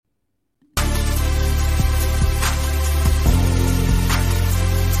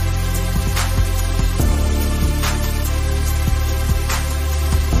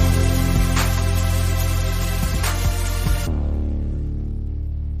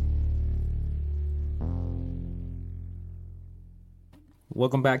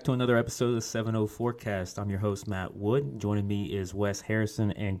Welcome back to another episode of the 7-0 Forecast. I'm your host, Matt Wood. Joining me is Wes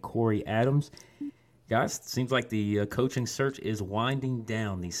Harrison and Corey Adams. Guys, it seems like the coaching search is winding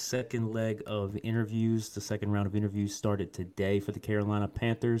down. The second leg of interviews, the second round of interviews started today for the Carolina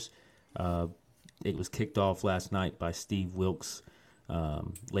Panthers. It was kicked off last night by Steve Wilks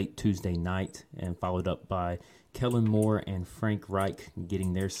late Tuesday night and followed up by Kellen Moore and Frank Reich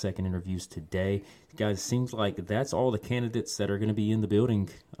getting their second interviews today. Guys, it seems like that's all the candidates that are going to be in the building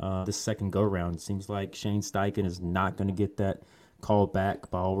this second go-round. It seems like Shane Steichen is not going to get that call back.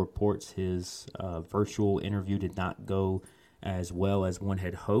 By all reports, his virtual interview did not go as well as one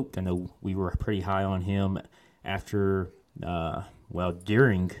had hoped. I know we were pretty high on him after,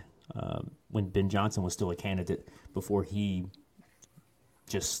 during when Ben Johnson was still a candidate before he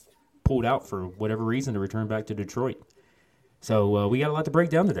just pulled out for whatever reason to return back to Detroit. So we got a lot to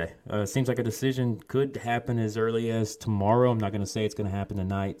break down today. Seems like a decision could happen as early as tomorrow. I'm not going to say it's going to happen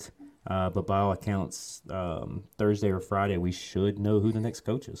tonight, but by all accounts, Thursday or Friday, we should know who the next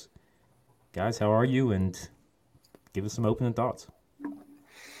coach is. Guys, how are you? And give us some opening thoughts.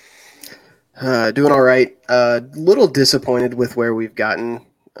 Doing all right. A little disappointed with where we've gotten.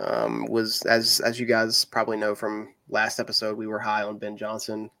 Was as you guys probably know from last episode, we were high on Ben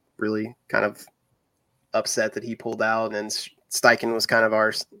Johnson. Really kind of upset that he pulled out, and Steichen was kind of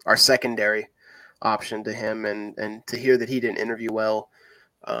our secondary option to him. And to hear that he didn't interview well,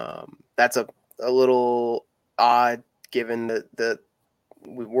 that's a little odd, given that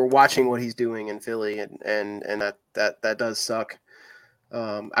we're watching what he's doing in Philly, and that does suck.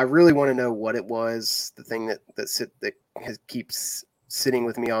 I really want to know what it was. The thing that keeps sitting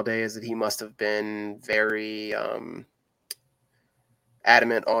with me all day is that he must have been very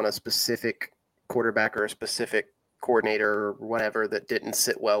adamant on a specific quarterback or a specific coordinator or whatever that didn't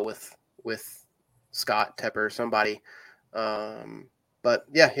sit well with Scott Tepper, somebody. But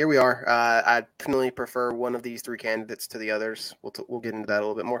yeah, here we are. I definitely prefer one of these three candidates to the others. We'll get into that a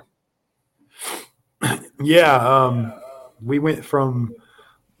little bit more. Yeah, we went from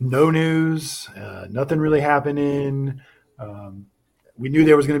no news, nothing really happening. We knew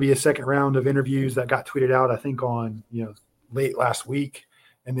there was going to be a second round of interviews that got tweeted out, I think on, late last week.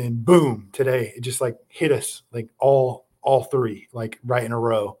 And then boom, today, it just like hit us like all three, like right in a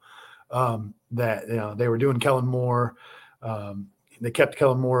row, that, they were doing Kellen Moore. They kept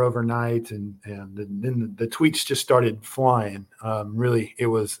Kellen Moore overnight, and then the tweets just started flying. Really, it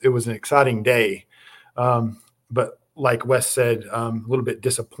was an exciting day. But like Wes said, a little bit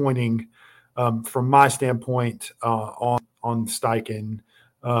disappointing from my standpoint on Steichen.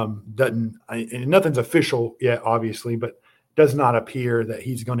 And nothing's official yet, obviously, but does not appear that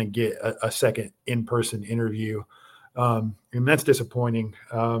he's going to get a second in-person interview. And that's disappointing.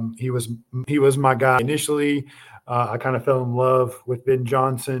 He was my guy initially. I kind of fell in love with Ben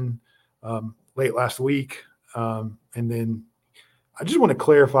Johnson late last week. And then I just want to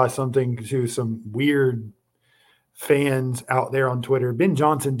clarify something to some weird fans out there on Twitter. Ben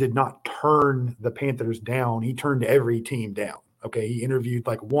Johnson did not turn the Panthers down. He turned every team down. Okay. He interviewed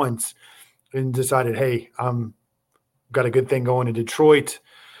like once and decided, hey, I'm got a good thing going in Detroit.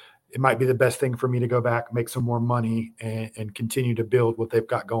 It might be the best thing for me to go back, make some more money, and continue to build what they've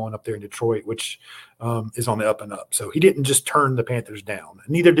got going up there in Detroit, which is on the up and up. So he didn't just turn the Panthers down.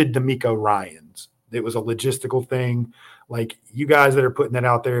 Neither did D'Amico Ryans. It was a logistical thing. Like, you guys that are putting that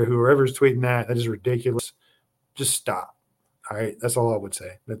out there, whoever's tweeting that is ridiculous. Just stop. All right. That's all I would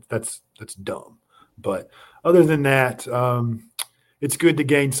say. That's dumb. But other than that, it's good to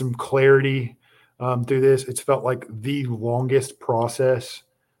gain some clarity through this. It's felt like the longest process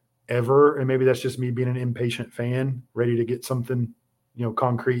ever. And maybe that's just me being an impatient fan, ready to get something,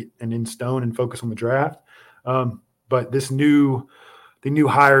 concrete and in stone and focus on the draft. But the new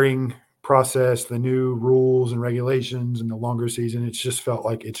hiring process, the new rules and regulations and the longer season, it's just felt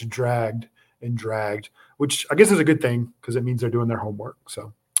like it's dragged, which I guess is a good thing because it means they're doing their homework.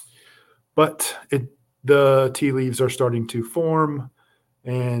 So, but the tea leaves are starting to form,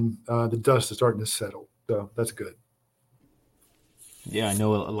 and the dust is starting to settle. So that's good. Yeah, I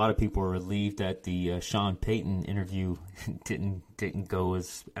know a lot of people are relieved that the Sean Payton interview didn't go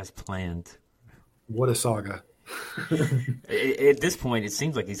as planned. What a saga. At this point, it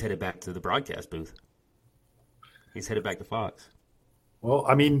seems like he's headed back to the broadcast booth. He's headed back to Fox. Well,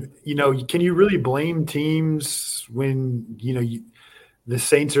 I mean, can you really blame teams when, the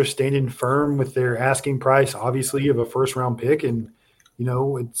Saints are standing firm with their asking price, obviously, of a first-round pick, and,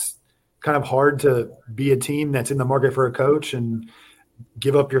 it's kind of hard to be a team that's in the market for a coach and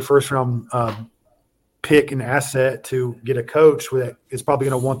give up your first-round pick and asset to get a coach that is probably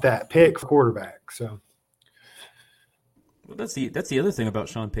going to want that pick for quarterback. So, Well, that's the other thing about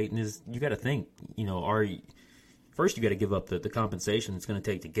Sean Payton is you got to think, first you got to give up the compensation it's going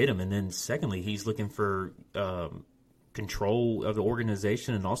to take to get him, and then secondly, he's looking for control of the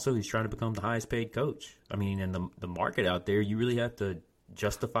organization, and also he's trying to become the highest paid coach. I mean, in the market out there, you really have to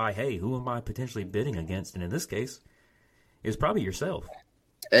justify, hey, who am I potentially bidding against? And in this case, it's probably yourself.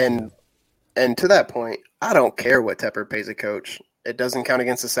 And to that point, I don't care what Tepper pays a coach. It doesn't count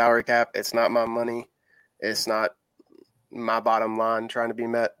against the salary cap. It's not my money. It's not my bottom line trying to be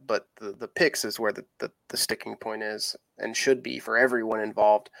met. But the picks is where the sticking point is and should be for everyone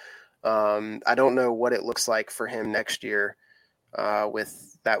involved. I don't know what it looks like for him next year. That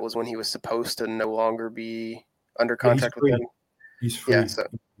was when he was supposed to no longer be under contract with them. He's free. Yeah,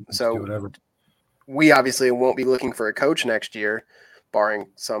 so we obviously won't be looking for a coach next year, barring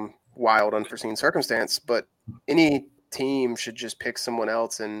some wild unforeseen circumstance, but any team should just pick someone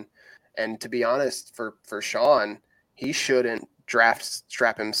else. And to be honest, for Sean, he shouldn't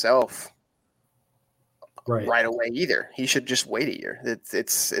strap himself right away either. He should just wait a year.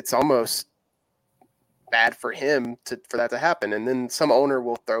 It's almost bad for him for that to happen. And then some owner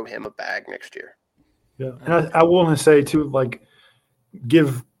will throw him a bag next year. Yeah. And I want to say too, like,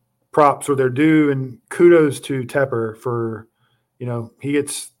 give props where they're due and kudos to Tepper for, he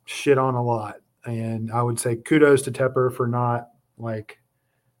gets shit on a lot. And I would say kudos to Tepper for not like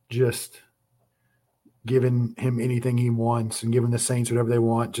just giving him anything he wants and giving the Saints whatever they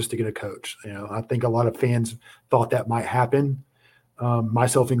want just to get a coach. I think a lot of fans thought that might happen,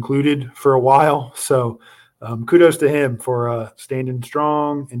 myself included, for a while. So kudos to him for standing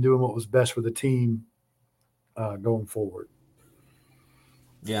strong and doing what was best for the team going forward.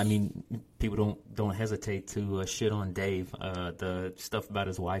 Yeah, I mean, people don't hesitate to shit on Dave. The stuff about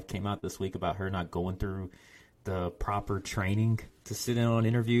his wife came out this week about her not going through the proper training to sit in on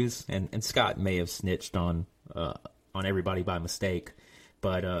interviews, and Scott may have snitched on everybody by mistake.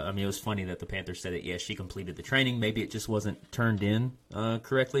 But, I mean, it was funny that the Panthers said that, yeah, she completed the training. Maybe it just wasn't turned in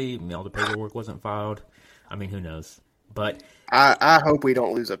correctly. I mean, all the paperwork wasn't filed. I mean, who knows? But I hope we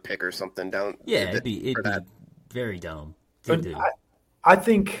don't lose a pick or something down. Yeah, it'd be very dumb to do. I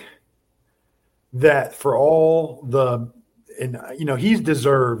think that for all he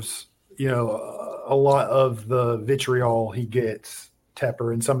deserves, a lot of the vitriol he gets,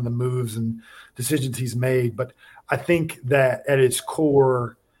 Tepper, and some of the moves and decisions he's made. But I think that at its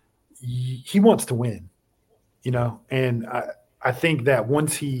core, he wants to win, and I think that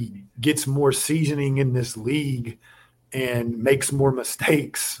once he gets more seasoning in this league and makes more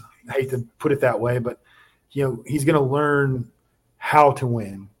mistakes, I hate to put it that way, but, he's going to learn how to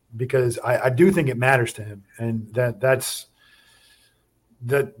win, because I do think it matters to him, and that's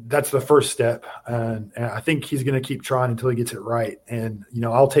the first step. And I think he's going to keep trying until he gets it right. And,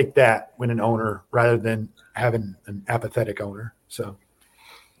 I'll take that when an owner rather than having an apathetic owner. So.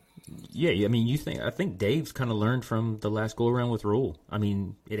 Yeah. I mean, I think Dave's kind of learned from the last go around with Rule. I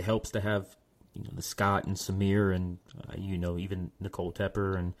mean, it helps to have, the Scott and Samir and, even Nicole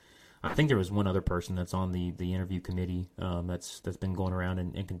Tepper. And I think there was one other person that's on the interview committee that's been going around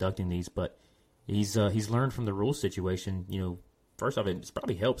and conducting these, but he's learned from the Rule situation. First off, it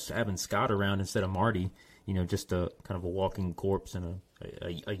probably helps having Scott around instead of Marty. Just a kind of a walking corpse and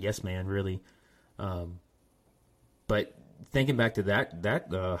a yes man, really. But thinking back to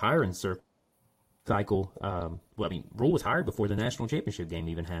that hiring cycle, Rule was hired before the national championship game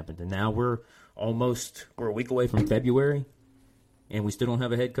even happened, and now we're a week away from February, and we still don't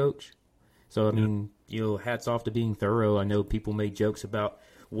have a head coach. So, I mean, hats off to being thorough. I know people made jokes about,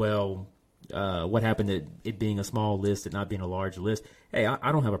 what happened to it being a small list and not being a large list. Hey,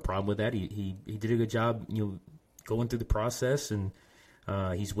 I don't have a problem with that. He did a good job, going through the process, and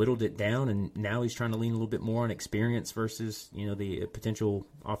he's whittled it down, and now he's trying to lean a little bit more on experience versus, the potential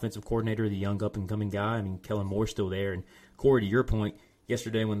offensive coordinator, the young up-and-coming guy. I mean, Kellen Moore's still there. And, Corey, to your point,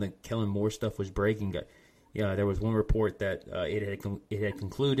 yesterday when the Kellen Moore stuff was breaking, there was one report that it had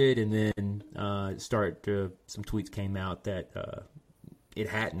concluded, and then some tweets came out that it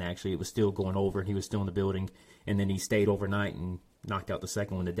hadn't actually. It was still going over, and he was still in the building, and then he stayed overnight and knocked out the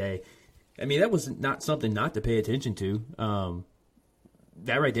second one today. I mean, that was not something not to pay attention to.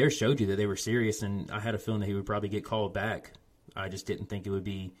 That right there showed you that they were serious, and I had a feeling that he would probably get called back. I just didn't think it would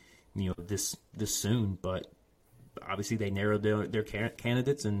be, this soon, but obviously they narrowed their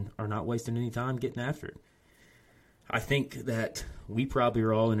candidates and are not wasting any time getting after it. I think that we probably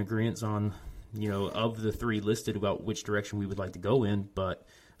are all in agreement on, of the three listed about which direction we would like to go in, but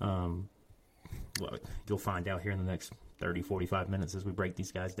you'll find out here in the next 30, 45 minutes as we break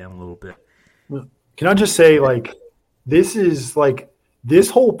these guys down a little bit. Can I just say, this is this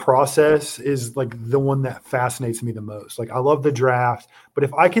whole process is like the one that fascinates me the most. Like I love the draft, but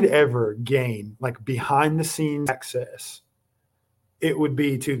if I could ever gain like behind the scenes access, it would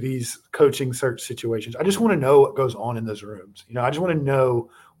be to these coaching search situations. I just want to know what goes on in those rooms. I just want to know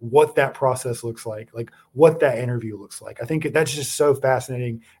what that process looks like what that interview looks like. I think that's just so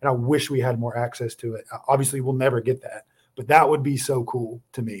fascinating, and I wish we had more access to it. Obviously, we'll never get that, but that would be so cool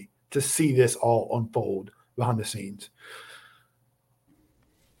to me to see this all unfold behind the scenes.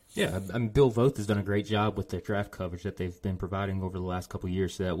 Yeah, I mean, Bill Voth has done a great job with the draft coverage that they've been providing over the last couple of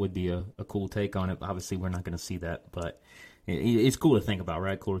years, so that would be a cool take on it. Obviously, we're not going to see that, but it's cool to think about,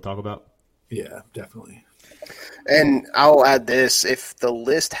 right? Cool to talk about. Yeah, definitely. And I'll add this. If the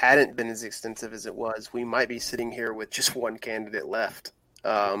list hadn't been as extensive as it was, we might be sitting here with just one candidate left,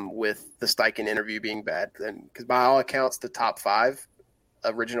 with the Steichen interview being bad. Because by all accounts, the top 5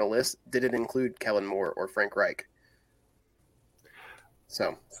 original list didn't include Kellen Moore or Frank Reich.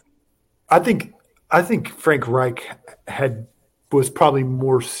 So I think Frank Reich was probably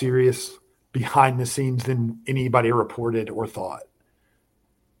more serious behind the scenes than anybody reported or thought.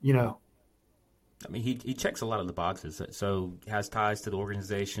 I mean, he checks a lot of the boxes. So he has ties to the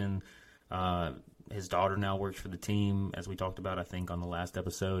organization. His daughter now works for the team, as we talked about, I think, on the last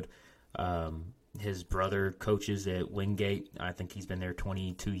episode. His brother coaches at Wingate. I think he's been there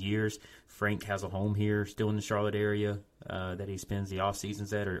 22 years. Frank has a home here, still in the Charlotte area, that he spends the off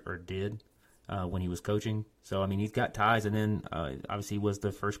seasons at, or did when he was coaching. So, I mean, he's got ties. And then, obviously, he was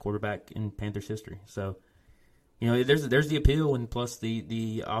the first quarterback in Panthers history. So, there's the appeal, and plus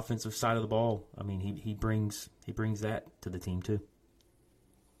the offensive side of the ball. I mean, he brings that to the team too.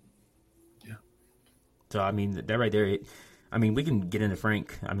 Yeah. So I mean, that right there. We can get into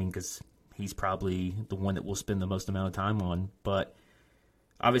Frank. I mean, because he's probably the one that we'll spend the most amount of time on. But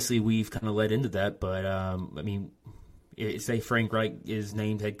obviously, we've kind of led into that. But say Frank Reich is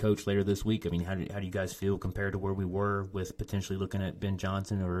named head coach later this week. I mean, how do you guys feel compared to where we were with potentially looking at Ben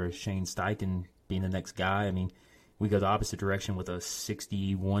Johnson or Shane Steichen being the next guy? I mean, we go the opposite direction with a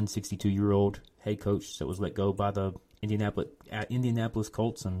 61, 62-year-old head coach that was let go by the Indianapolis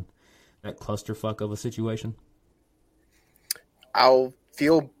Colts, and that clusterfuck of a situation. I'll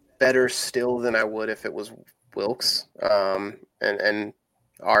feel better still than I would if it was Wilks. And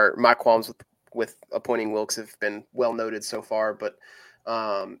my qualms with appointing Wilks have been well noted so far, but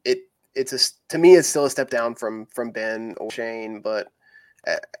to me it's still a step down from Ben or Shane. But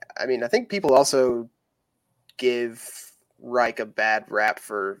I mean, I think people also give Reich a bad rap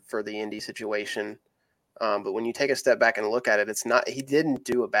for the Indy situation. But when you take a step back and look at it, he didn't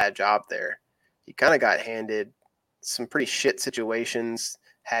do a bad job there. He kind of got handed some pretty shit situations,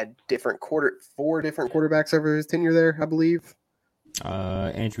 had 4 different quarterbacks over his tenure there, I believe.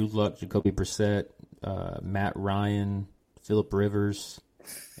 Andrew Luck, Jacoby Brissett, Matt Ryan, Phillip Rivers.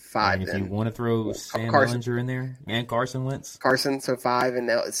 5. And if you want to throw Sam Ehlinger in there, and Carson Wentz. So 5, and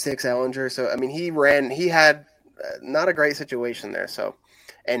now 6 Ehlinger. So, I mean, he had not a great situation there, so,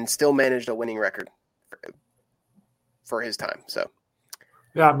 and still managed a winning record for his time. So,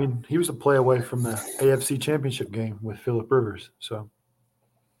 yeah, I mean, he was a play away from the AFC Championship game with Phillip Rivers. So,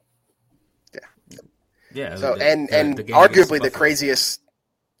 yeah. So, and arguably the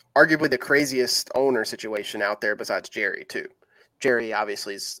craziest owner situation out there besides Jerry too. Jerry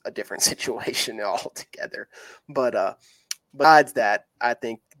obviously is a different situation altogether, but besides that, I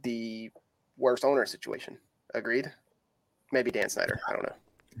think the worst owner situation. Agreed? Maybe Dan Snyder. I don't know.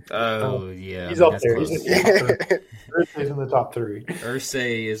 Oh yeah, he's up there. He's in the top 3.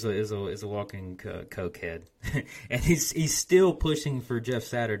 Irsay is a walking cokehead, and he's still pushing for Jeff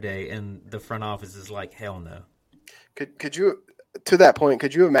Saturday, and the front office is like, hell no. Could you, to that point,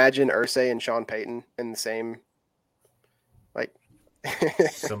 could you imagine Irsay and Sean Payton in the same, like?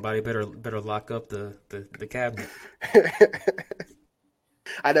 Somebody better lock up the cabinet.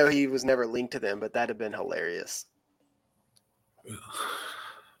 I know he was never linked to them, but that'd have been hilarious.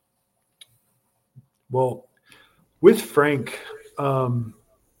 Well, with Frank,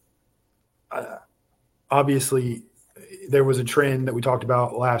 obviously there was a trend that we talked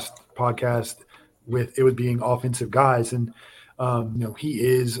about last podcast with it being offensive guys. And, he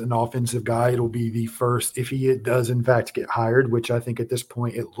is an offensive guy. It'll be the first, if he does in fact get hired, which I think at this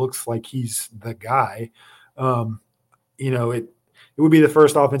point it looks like he's the guy. It would be the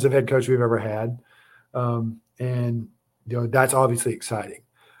first offensive head coach we've ever had. And that's obviously exciting.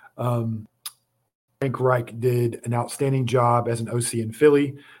 Frank Reich did an outstanding job as an OC in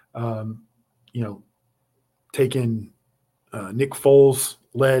Philly. Taking Nick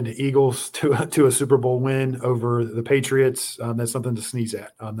Foles-led Eagles to a Super Bowl win over the Patriots. That's something to sneeze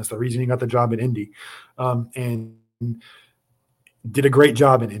at. That's the reason he got the job at Indy. And did a great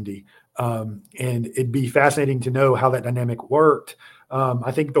job in Indy. And it'd be fascinating to know how that dynamic worked.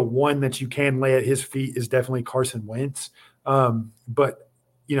 I think the one that you can lay at his feet is definitely Carson Wentz. But,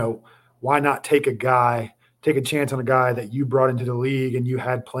 why not take a chance on a guy that you brought into the league and you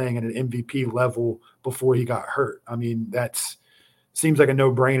had playing at an MVP level before he got hurt? I mean, seems like a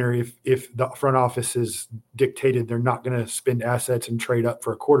no-brainer if the front office has dictated they're not going to spend assets and trade up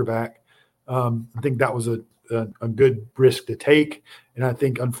for a quarterback. I think that was a good risk to take, and I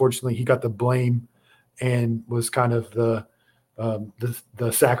think unfortunately he got the blame and was kind of the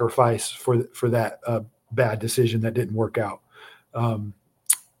sacrifice for that bad decision that didn't work out.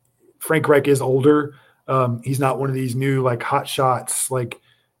 Frank Reich is older. He's not one of these new hot shots,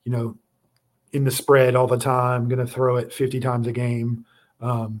 in the spread all the time, going to throw it 50 times a game,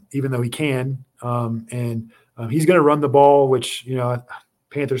 even though he can. And he's going to run the ball, which,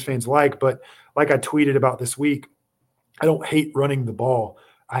 Panthers fans like. But like I tweeted about this week, I don't hate running the ball.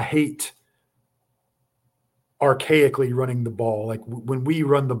 I hate archaically running the ball. Like when we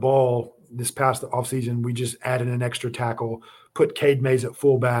run the ball this past offseason, we just added an extra tackle, put Cade Mays at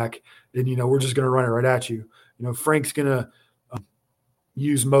fullback, and, we're just going to run it right at you. Frank's going to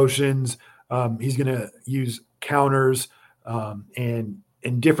use motions. He's going to use counters and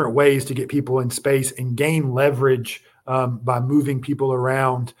in different ways to get people in space and gain leverage by moving people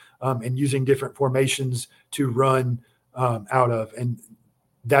around and using different formations to run out of. And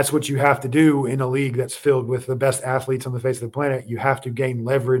that's what you have to do in a league that's filled with the best athletes on the face of the planet. You have to gain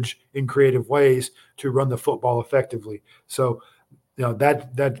leverage in creative ways to run the football effectively. So,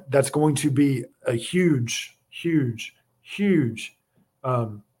 that's going to be a huge, huge, huge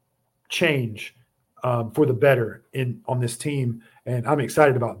change for the better on this team, and I'm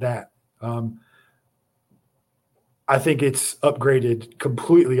excited about that. I think it's upgraded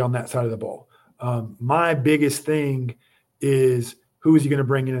completely on that side of the ball. My biggest thing is who is he going to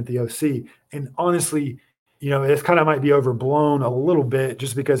bring in at the OC? And honestly, it kind of might be overblown a little bit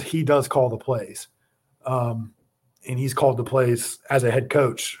just because he does call the plays. And he's called the plays as a head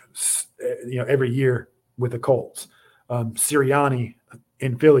coach, every year with the Colts. Sirianni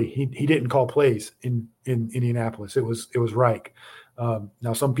in Philly, he didn't call plays in Indianapolis. It was Reich.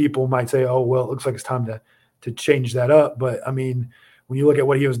 Now some people might say, oh, well, it looks like it's time to change that up. But I mean, when you look at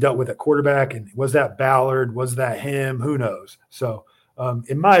what he was dealt with at quarterback, and was that Ballard? Was that him? Who knows? So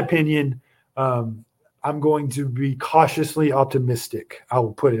in my opinion, I'm going to be cautiously optimistic. I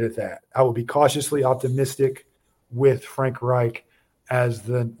will put it at that. I will be cautiously optimistic with Frank Reich as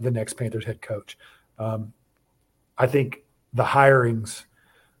the next Panthers head coach. I think the hirings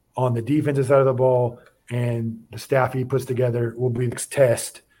on the defensive side of the ball and the staff he puts together will be the next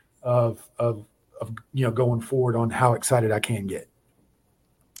test of going forward on how excited I can get.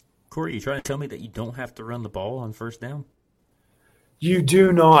 Corey, you trying to tell me that you don't have to run the ball on first down? You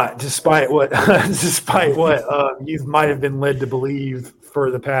do not, despite what you might have been led to believe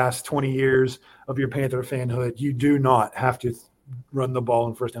for the past 20 years of your Panther fanhood. You do not have to run the ball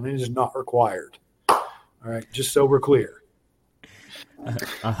on first down. It is not required. All right, just so we're clear.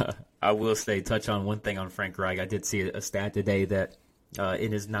 I will touch on one thing on Frank Reich. I did see a stat today that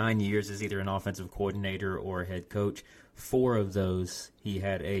in his 9 years as either an offensive coordinator or a head coach, 4 of those he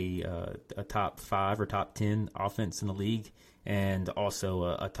had a top 5 or top 10 offense in the league, and also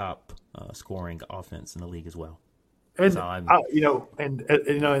a top scoring offense in the league as well. And so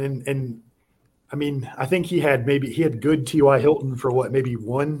I mean, I think he had good T.Y. Hilton for maybe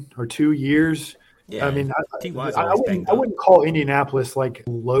 1 or 2 years. Yeah, I mean, I wouldn't call Indianapolis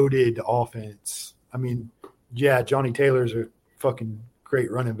loaded offense. I mean, yeah, Johnny Taylor's a fucking great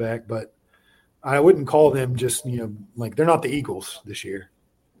running back, but I wouldn't call them just they're not the Eagles this year,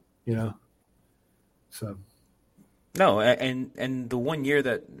 So. No, and the 1 year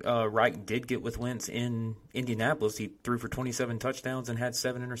that Reich did get with Wentz in Indianapolis, he threw for 27 touchdowns and had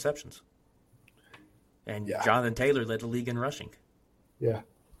 7 interceptions. And yeah. Jonathan Taylor led the league in rushing. Yeah.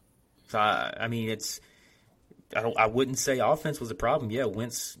 So, I mean, I wouldn't say offense was a problem. Yeah,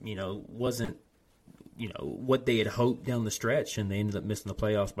 Wentz, wasn't, what they had hoped down the stretch, and they ended up missing the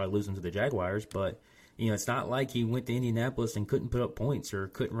playoffs by losing to the Jaguars. But, it's not like he went to Indianapolis and couldn't put up points or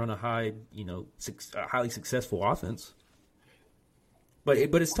couldn't run a highly successful offense. But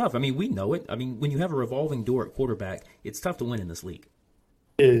it's tough. I mean, we know it. I mean, when you have a revolving door at quarterback, it's tough to win in this league.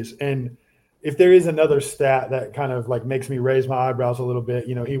 It is. And if there is another stat that kind of makes me raise my eyebrows a little bit,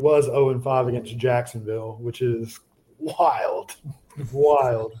 he was 0-5 against Jacksonville, which is wild.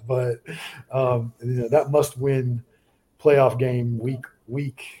 But that must-win playoff game week.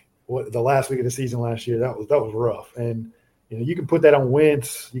 The last week of the season last year, that was rough. And you can put that on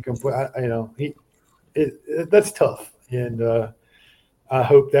Wentz. You can put that's tough. And I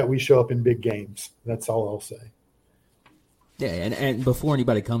hope that we show up in big games. That's all I'll say. Yeah, and before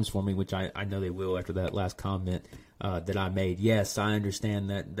anybody comes for me, which I know they will after that last comment that I made, yes, I understand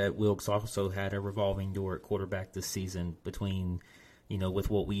that Wilkes also had a revolving door at quarterback this season between,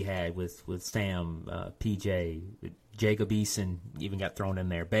 with what we had with Sam, PJ, Jacob Eason even got thrown in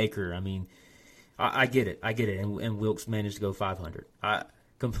there, Baker. I mean, I get it, and Wilkes managed to go 500. I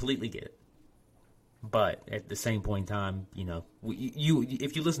completely get it. But at the same point in time,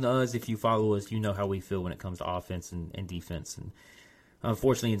 if you listen to us, if you follow us, you know how we feel when it comes to offense and defense. And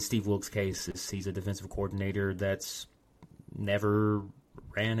unfortunately, in Steve Wilkes' case, he's a defensive coordinator that's never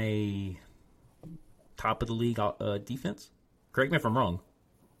ran a top of the league defense. Correct me if I'm wrong.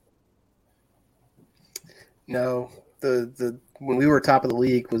 No, the when we were top of the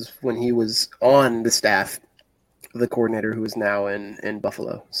league was when he was on the staff of the coordinator who is now in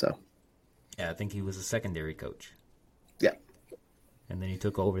Buffalo. So. Yeah, I think he was a secondary coach. Yeah. And then he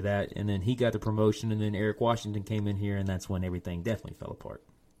took over that, and then he got the promotion, and then Eric Washington came in here, and that's when everything definitely fell apart.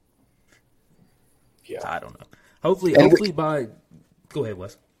 Yeah. I don't know. Hopefully by – go ahead,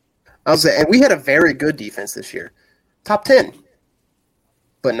 Wes. I was saying, and we had a very good defense this year. Top 10,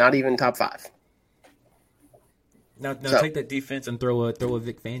 but not even top 5. Now take that defense and throw a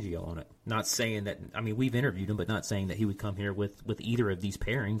Vic Fangio on it. Not saying that – I mean, we've interviewed him, but not saying that he would come here with either of these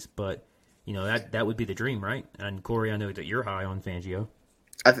pairings, but – that would be the dream, right? And Corey, I know that you're high on Fangio.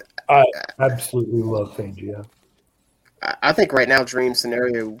 I absolutely love Fangio. I think right now, dream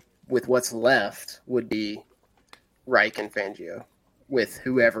scenario with what's left would be Reich and Fangio with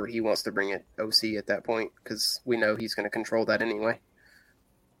whoever he wants to bring it OC at that point, because we know he's going to control that anyway.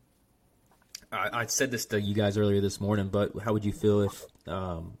 I said this to you guys earlier this morning, but how would you feel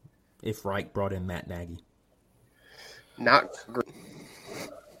if Reich brought in Matt Nagy? Not great.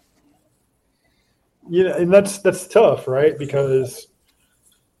 And that's tough, right? Because,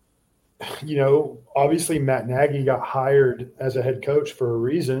 obviously Matt Nagy got hired as a head coach for a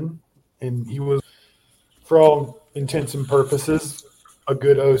reason, and he was, for all intents and purposes, a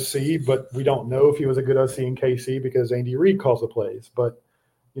good OC, but we don't know if he was a good OC in KC because Andy Reid calls the plays. But,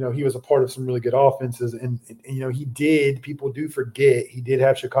 he was a part of some really good offenses, and people do forget, he did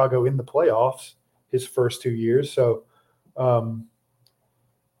have Chicago in the playoffs his first 2 years. So,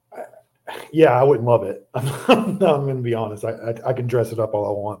 yeah, I wouldn't love it. I'm going to be honest. I can dress it up all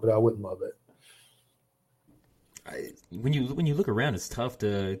I want, but I wouldn't love it. When you look around, it's tough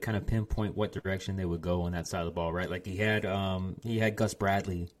to kind of pinpoint what direction they would go on that side of the ball, right? Like he had Gus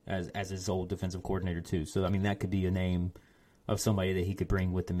Bradley as his old defensive coordinator too. So I mean, that could be a name of somebody that he could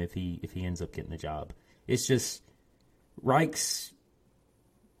bring with him if he ends up getting the job. It's just Reich's.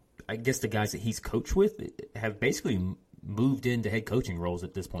 I guess the guys that he's coached with have basically moved into head coaching roles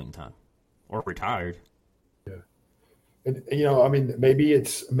at this point in time. Or retired. Yeah. And, maybe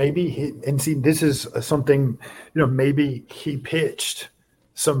this is something, maybe he pitched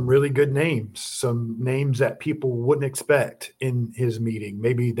some really good names, some names that people wouldn't expect in his meeting.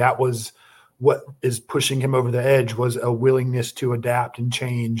 Maybe that was what is pushing him over the edge, was a willingness to adapt and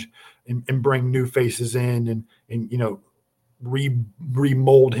change and bring new faces in and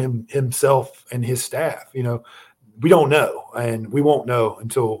remold himself and his staff, We don't know, and we won't know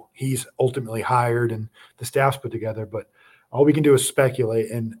until he's ultimately hired and the staff's put together. But all we can do is speculate.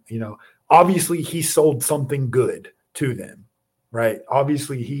 And, obviously he sold something good to them, right?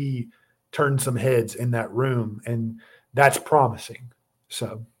 Obviously he turned some heads in that room, and that's promising.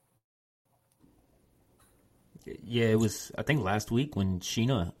 So. Yeah, it was, I think, last week when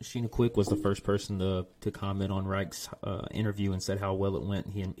Sheena Quick was the first person to comment on Reich's interview and said how well it went.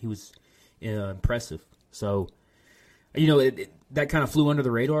 He was impressive. So, that kind of flew under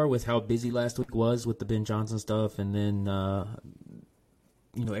the radar with how busy last week was with the Ben Johnson stuff, and then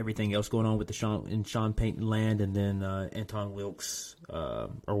everything else going on with the Sean Payton land, and then Anton Wilkes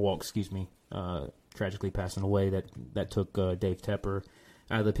tragically passing away. That took Dave Tepper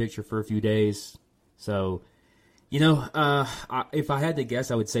out of the picture for a few days. So, if I had to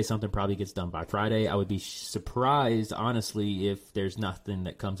guess, I would say something probably gets done by Friday. I would be surprised, honestly, if there's nothing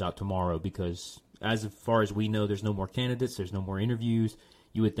that comes out tomorrow, because as far as we know, there's no more candidates. There's no more interviews.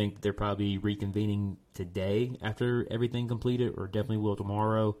 You would think they're probably reconvening today after everything completed, or definitely will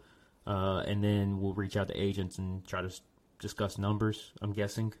tomorrow. And then we'll reach out to agents and try to discuss numbers, I'm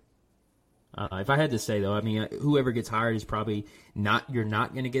guessing. If I had to say, though, I mean, whoever gets hired is probably you're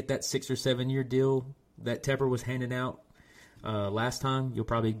not going to get that 6 or 7 year deal that Tepper was handing out last time. You'll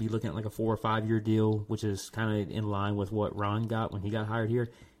probably be looking at like a 4 or 5 year deal, which is kind of in line with what Ron got when he got hired here.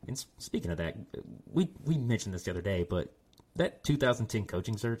 And speaking of that, we mentioned this the other day, but that 2010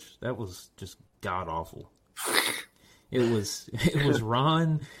 coaching search, that was just god-awful. It was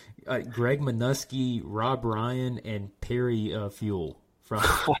Ron, Greg Minuski, Rob Ryan, and Perry Fuel from.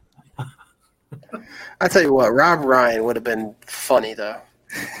 I tell you what, Rob Ryan would have been funny though.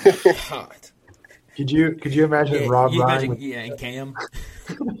 God. Could you imagine Rob Ryan? And Cam.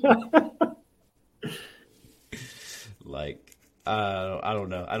 Like, I don't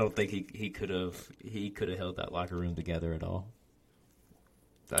know. I don't think he could have held that locker room together at all.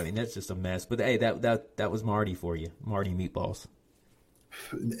 I mean, that's just a mess. But hey, that was Marty for you, Marty Meatballs,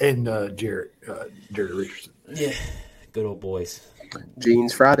 and Jared Richardson. Yeah, good old boys.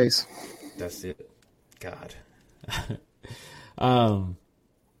 Jeans Fridays. That's it. God.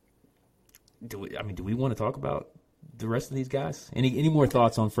 Do we want to talk about the rest of these guys? Any more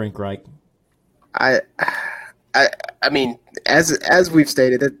thoughts on Frank Reich? I mean, as we've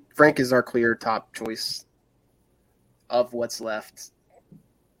stated, Frank is our clear top choice of what's left,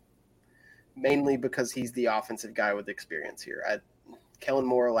 mainly because he's the offensive guy with experience here. Kellen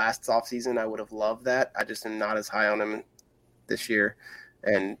Moore last offseason, I would have loved that. I just am not as high on him this year.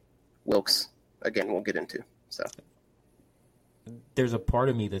 And Wilkes, again, we'll get into. So there's a part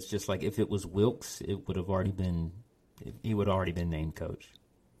of me that's just like, if it was Wilkes, he would have already been named coach.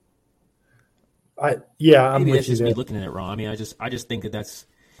 I'm Maybe with that's you just there. me looking at it wrong. I mean, I just think that's,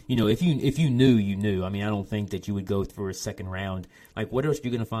 if you knew, you knew. I mean, I don't think that you would go through a second round. Like, what else are you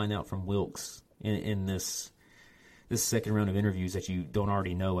going to find out from Wilkes in this second round of interviews that you don't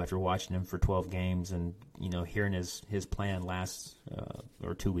already know after watching him for 12 games and hearing his plan last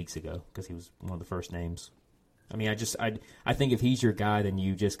or 2 weeks ago, because he was one of the first names. I mean, I think if he's your guy, then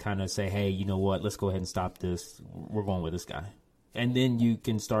you just kind of say, hey, you know what? Let's go ahead and stop this. We're going with this guy, and then you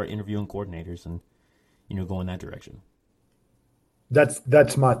can start interviewing coordinators and go in that direction.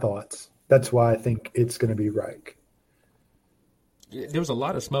 That's my thoughts. That's why I think it's going to be Reich. There was a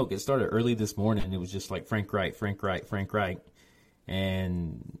lot of smoke. It started early this morning, and it was just like Frank Reich.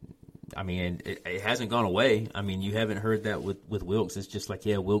 And, I mean, it hasn't gone away. I mean, you haven't heard that with Wilkes. It's just like,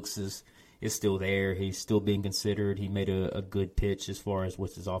 yeah, Wilkes is still there. He's still being considered. He made a good pitch as far as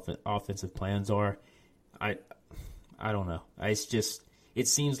what his offensive plans are. I don't know. It's just, it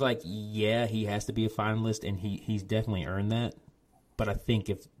seems like, yeah, he has to be a finalist, and he's definitely earned that. But I think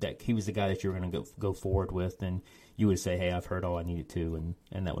if that he was the guy that you were going to go forward with, then you would say, hey, I've heard all I needed to,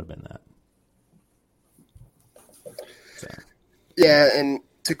 and that would have been that. So. Yeah, and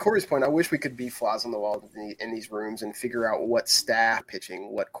to Corey's point, I wish we could be flies on the wall in these rooms and figure out what staff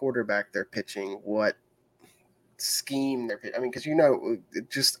pitching, what quarterback they're pitching, what scheme they're pitching. I mean, because,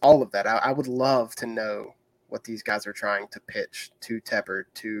 just all of that. I would love to know what these guys are trying to pitch to Tepper,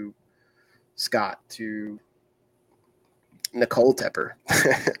 to Scott, to Nicole Tepper.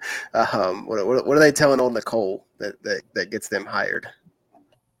 What are they telling old Nicole that gets them hired?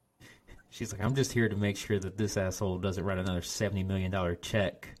 She's like, I'm just here to make sure that this asshole doesn't write another $70 million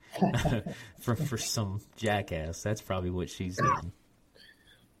check for some jackass. That's probably what she's doing.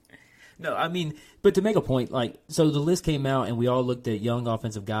 No, I mean, but to make a point, like, so the list came out and we all looked at young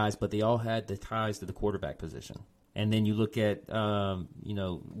offensive guys, but they all had the ties to the quarterback position. And then you look at,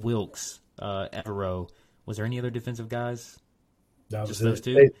 Wilkes, Evero. Was there any other defensive guys? That Just was those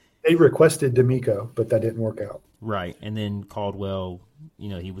two? They requested D'Amico, but that didn't work out. Right. And then Caldwell,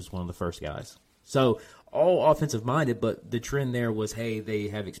 he was one of the first guys. So all offensive minded, but the trend there was, hey, they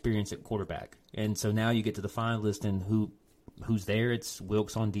have experience at quarterback. And so now you get to the finalist and who's there. It's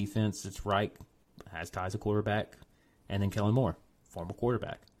Wilkes on defense. It's Reich, has ties to quarterback. And then Kellen Moore, former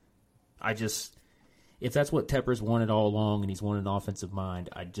quarterback. If that's what Tepper's wanted all along and he's wanted an offensive mind,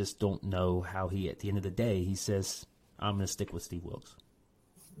 I just don't know how he, at the end of the day, he says, I'm going to stick with Steve Wilkes.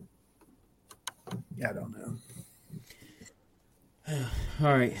 Yeah, I don't know.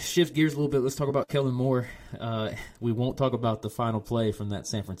 All right, shift gears a little bit. Let's talk about Kellen Moore. We won't talk about the final play from that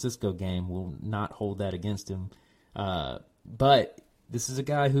San Francisco game. We'll not hold that against him. But this is a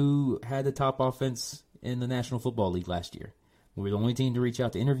guy who had the top offense in the National Football League last year. We were the only team to reach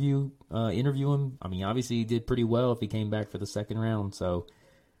out to interview him. I mean, obviously he did pretty well if he came back for the second round. So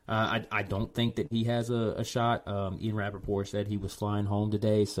I don't think that he has a shot. Ian Rappaport said he was flying home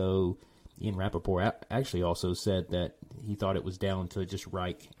today. So Ian Rappaport actually also said that he thought it was down to just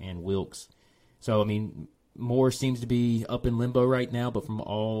Reich and Wilkes. So, I mean, Moore seems to be up in limbo right now, but from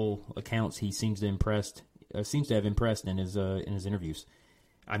all accounts, he seems to have impressed in his interviews.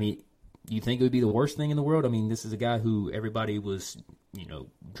 I mean, do you think it would be the worst thing in the world? I mean, this is a guy who everybody was,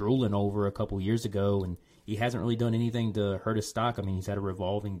 drooling over a couple years ago, and he hasn't really done anything to hurt his stock. I mean, he's had a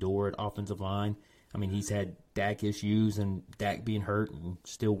revolving door at offensive line. I mean, he's had Dak issues and Dak being hurt and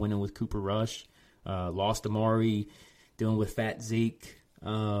still winning with Cooper Rush. Lost Amari, dealing with Fat Zeke.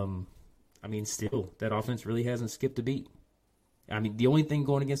 I mean, still, that offense really hasn't skipped a beat. I mean, the only thing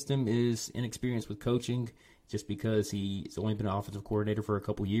going against him is inexperience with coaching, just because he's only been an offensive coordinator for a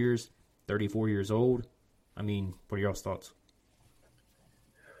couple years, 34 years old. I mean, what are y'all's thoughts?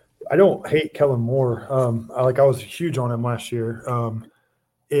 I don't hate Kellen Moore. I was huge on him last year.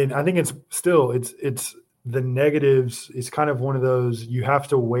 And I think it's the negatives. It's kind of one of those, you have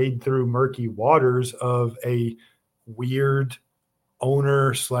to wade through murky waters of a weird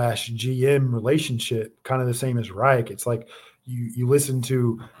owner / GM relationship, kind of the same as Reich. It's like you listen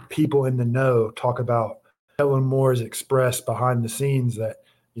to people in the know talk about Kellen Moore's expressed behind the scenes that,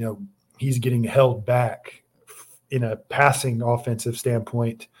 he's getting held back in a passing offensive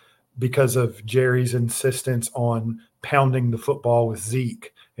standpoint because of Jerry's insistence on pounding the football with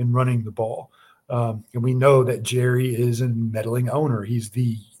Zeke and running the ball. And we know that Jerry is a meddling owner. His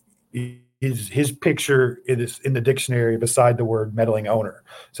picture is in the dictionary beside the word meddling owner.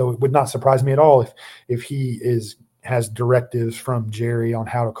 So it would not surprise me at all if he has directives from Jerry on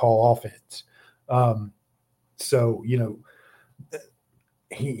how to call offense.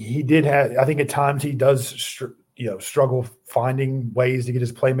 He did have, I think at times he does struggle finding ways to get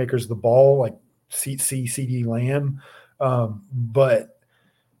his playmakers the ball, like CeeDee Lamb. But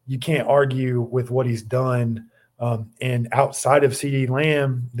you can't argue with what he's done. And outside of CeeDee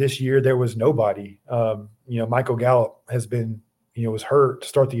Lamb this year, there was nobody. Michael Gallup has been, was hurt to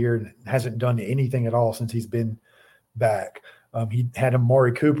start the year and hasn't done anything at all since he's been back. He had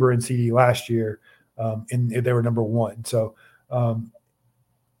Amari Cooper and CD last year, and they were number one. So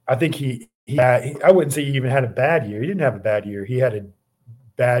I think I wouldn't say he even had a bad year. He didn't have a bad year. He had a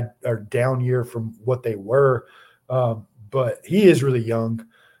bad or down year from what they were. But he is really young,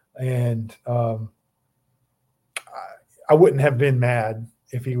 and I wouldn't have been mad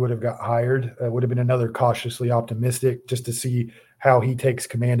if he would have got hired. It would have been another cautiously optimistic just to see how he takes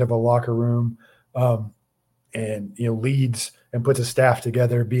command of a locker room, and leads and puts a staff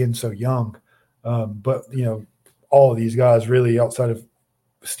together being so young. But all of these guys really outside of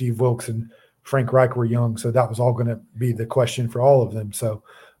Steve Wilks and Frank Reich were young, so that was all going to be the question for all of them. So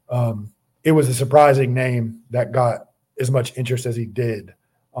it was a surprising name that got as much interest as he did.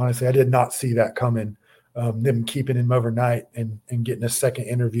 Honestly, I did not see that coming. Them keeping him overnight and getting a second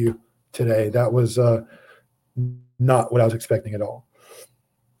interview today, that was not what I was expecting at all.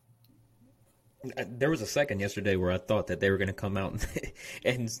 There was a second yesterday where I thought that they were going to come out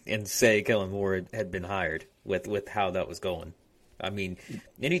and say Kellen Moore had been hired with how that was going. I mean,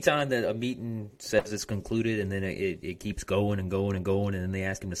 anytime that a meeting says it's concluded and then it keeps going and going and going, and then they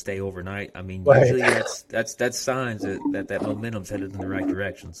ask him to stay overnight, I mean, usually that's signs that momentum's headed in the right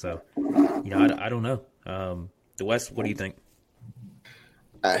direction. So, I don't know. Wes, what do you think?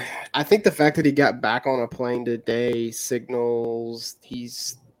 I think the fact that he got back on a plane today signals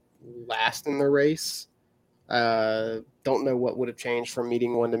he's last in the race. Don't know what would have changed from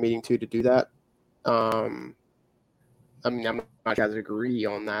meeting 1 to meeting 2 to do that. I mean, I'm not sure I agree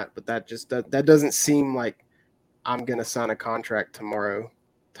on that, but that doesn't seem like I'm going to sign a contract tomorrow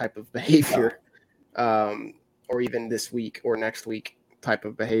type of behavior, or even this week or next week type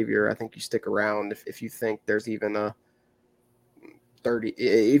of behavior. I think you stick around if you think there's even a 30.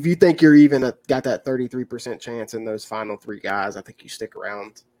 If you think you're even got that 33% chance in those final 3 guys, I think you stick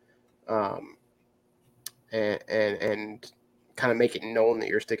around, and kind of make it known that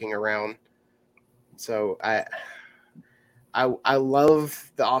you're sticking around. So I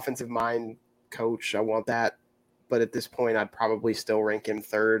love the offensive mind coach. I want that. But at this point, I'd probably still rank him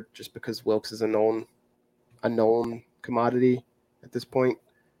third just because Wilks is a known commodity at this point.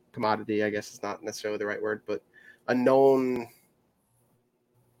 Commodity, I guess, is not necessarily the right word, but a known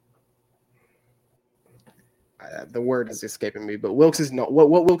the word is escaping me. But Wilks is what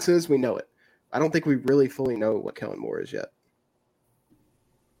Wilks is, we know it. I don't think we really fully know what Kellen Moore is yet.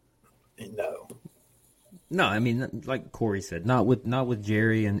 No, I mean, like Corey said, not with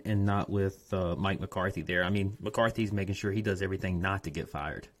Jerry and not with Mike McCarthy there. I mean, McCarthy's making sure he does everything not to get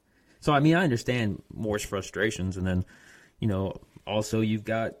fired. So, I mean, I understand Moore's frustrations, and then, also you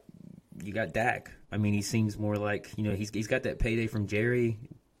got Dak. I mean, he seems more like, he's got that payday from Jerry.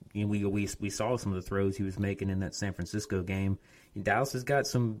 We saw some of the throws he was making in that San Francisco game. Dallas has got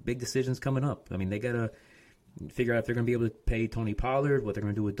some big decisions coming up. I mean, they got to figure out if they're going to be able to pay Tony Pollard, what they're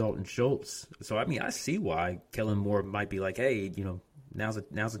going to do with Dalton Schultz. So, I mean, I see why Kellen Moore might be like, hey, now's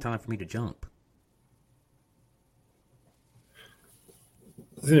the time for me to jump.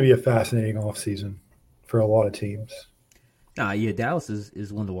 It's going to be a fascinating offseason for a lot of teams. Yeah, Dallas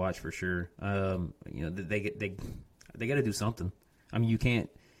is one to watch for sure. They got to do something. I mean, you can't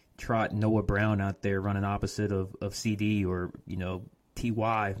trot Noah Brown out there running opposite of CD or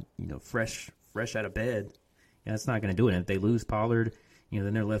Ty, fresh out of bed. That's not going to do it. And if they lose Pollard,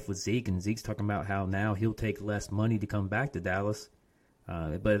 then they're left with Zeke, and Zeke's talking about how now he'll take less money to come back to Dallas.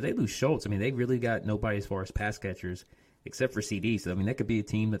 But if they lose Schultz, they really got nobody as far as pass catchers except for CD. So, that could be a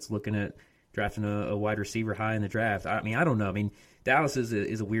team that's looking at drafting a wide receiver high in the draft. I don't know. Dallas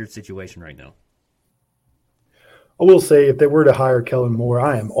is a weird situation right now. I will say, if they were to hire Kellen Moore,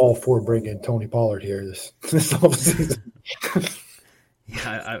 I am all for bringing Tony Pollard here this offseason.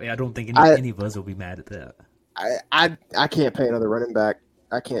 Yeah, I don't think any of us will be mad at that. I can't pay another running back.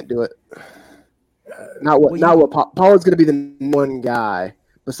 I can't do it. Pollard's going to be the one guy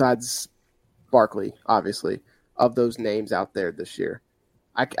besides Barkley, obviously, of those names out there this year.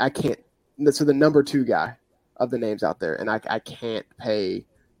 I can't. So the number 2 guy of the names out there, and I can't pay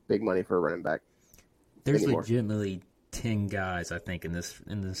big money for a running back. There's anymore. Legitimately 10 guys, I think, in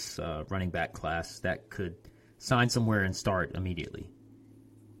this running back class that could sign somewhere and start immediately.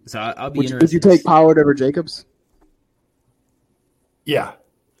 So I'll be interested. Would you take Pollard over Jacobs? Yeah.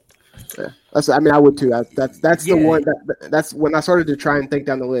 I would too. That's the one. That's when I started to try and think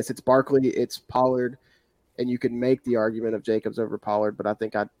down the list. It's Barkley, it's Pollard, and you could make the argument of Jacobs over Pollard, but I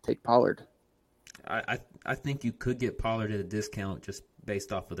think I'd take Pollard. I think you could get Pollard at a discount just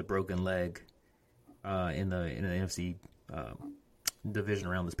based off of the broken leg in the NFC division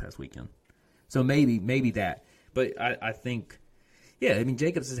round this past weekend. So maybe that. But I think,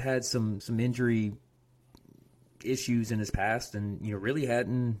 Jacobs has had some injury issues in his past, and really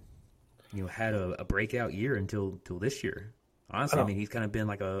hadn't had a breakout year until this year. Honestly, he's kind of been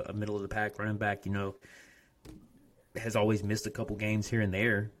like a middle of the pack running back. Has always missed a couple games here and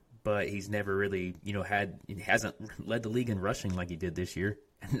there, but he's never really he hasn't led the league in rushing like he did this year.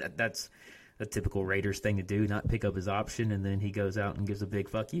 And that's a typical Raiders thing to do, not pick up his option, and then he goes out and gives a big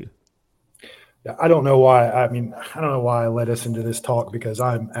fuck you. Yeah, I don't know why. I don't know why I led us into this talk, because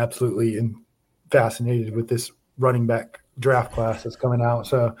I'm absolutely fascinated with this running back draft class that's coming out.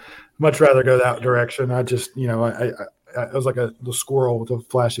 So much rather go that direction. I just, I was like a little squirrel with a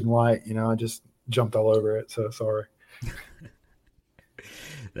flashing light. I just jumped all over it. So sorry.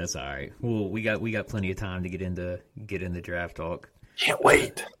 That's all right. Well, we got plenty of time to get into draft talk. Can't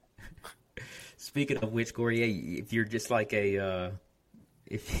wait. Speaking of which, Corey, if you're just like if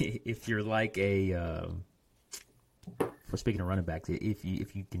you're like for speaking of running backs, if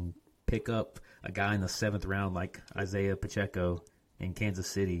you can pick up a guy in the 7th round like Isaiah Pacheco in Kansas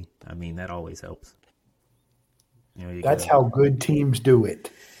City, that always helps. That's how good teams do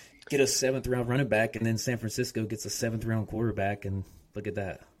it. Get a 7th round running back, and then San Francisco gets a 7th round quarterback, and look at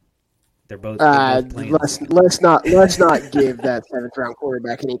that. They're both playing. Let's not give that 7th round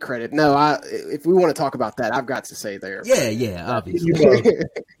quarterback any credit. No, if we want to talk about that, I've got to say there. Yeah, obviously.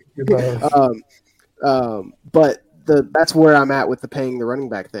 But that's where I'm at with the paying the running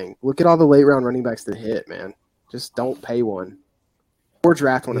back thing. Look at all the late round running backs that hit, man. Just don't pay one or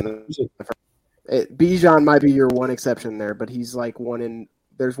draft one. Bijan might be your one exception there, but he's like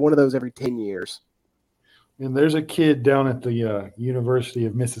there's one of those every 10 years. And there's a kid down at the University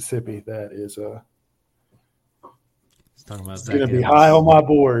of Mississippi that is going to be high on my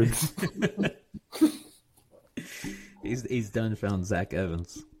boards. He's done found Zach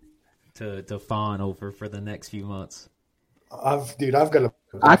Evans to fawn over for the next few months. I've got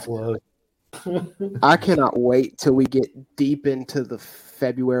a I cannot wait till we get deep into the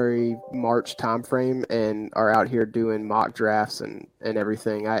February, March timeframe and are out here doing mock drafts and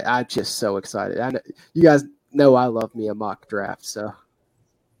everything. I'm just so excited. I know, you guys know I love me a mock draft. So,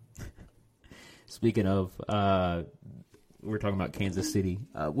 speaking of, we're talking about Kansas City.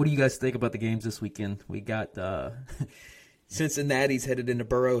 What do you guys think about the games this weekend? We got Cincinnati's headed into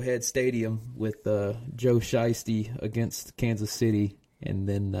Burrowhead Stadium with Joe Shiesty against Kansas City. And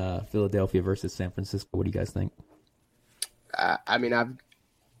then Philadelphia versus San Francisco. What do you guys think? I've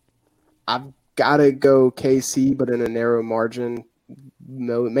got to go KC, but in a narrow margin,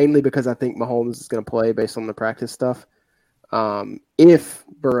 mainly because I think Mahomes is going to play based on the practice stuff. If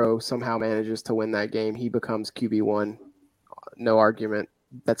Burrow somehow manages to win that game, he becomes QB1. No argument.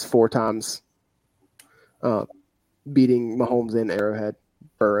 That's 4 times beating Mahomes in Arrowhead,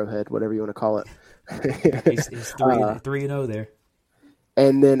 Burrowhead, whatever you want to call it. He's 3-0 there.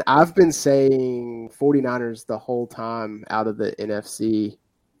 And then I've been saying 49ers the whole time out of the NFC,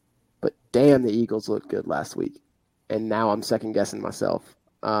 but damn, the Eagles looked good last week. And now I'm second guessing myself.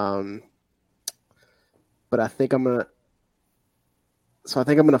 But I think I'm going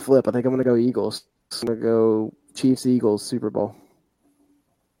to flip. I think I'm going to go Eagles. I'm going to go Chiefs, Eagles, Super Bowl.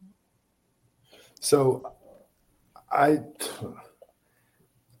 So I'm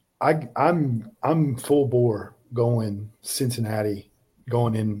full bore going Cincinnati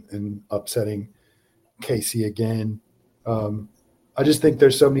going in and upsetting KC again. I just think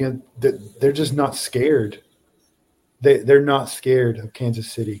there's so many that they're just not scared. They're not scared of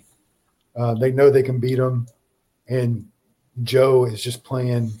Kansas City. They know they can beat them, and Joe is just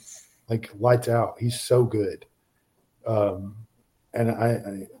playing like lights out. He's so good, and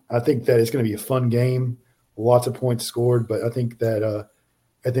I think that it's going to be a fun game. Lots of points scored, but I think that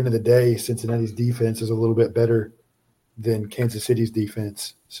at the end of the day, Cincinnati's defense is a little bit better than Kansas City's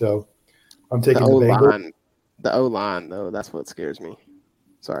defense. So I'm taking the Bengals. The O-line, though, that's what scares me.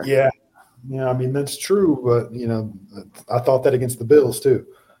 Sorry. Yeah. I mean, that's true, but, I thought that against the Bills too.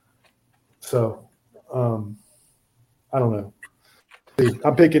 So I don't know.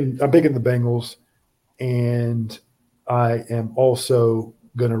 I'm picking the Bengals, and I am also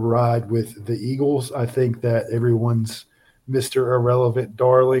going to ride with the Eagles. I think that everyone's Mr. Irrelevant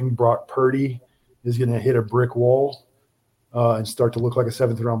darling, Brock Purdy, is going to hit a brick wall and start to look like a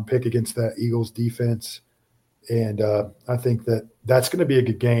seventh-round pick against that Eagles defense. And I think that that's going to be a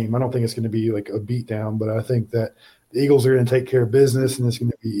good game. I don't think it's going to be like a beatdown, but I think that the Eagles are going to take care of business, and it's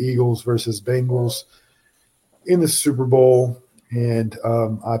going to be Eagles versus Bengals in the Super Bowl. And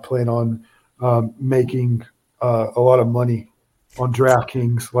I plan on making a lot of money on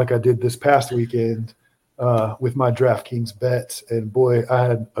DraftKings like I did this past weekend with my DraftKings bets. And, boy, I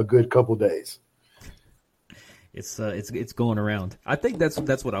had a good couple days. It's going around. I think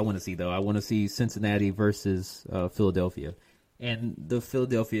that's what I want to see, though. I want to see Cincinnati versus Philadelphia, and the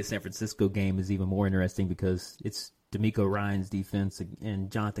Philadelphia-San Francisco game is even more interesting because it's D'Amico Ryan's defense and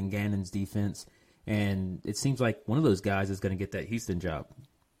Jonathan Gannon's defense, and it seems like one of those guys is going to get that Houston job.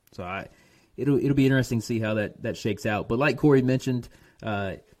 So it'll be interesting to see how that shakes out. But like Corey mentioned,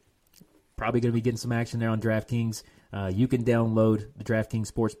 probably going to be getting some action there on DraftKings. You can download the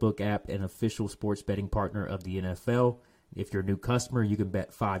DraftKings Sportsbook app, an official sports betting partner of the NFL. If you're a new customer, you can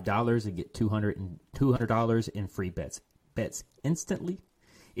bet $5 and get $200 in free bets instantly.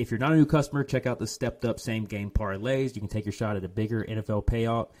 If you're not a new customer, check out the stepped-up same-game parlays. You can take your shot at a bigger NFL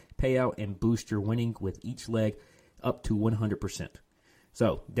payout and boost your winning with each leg up to 100%.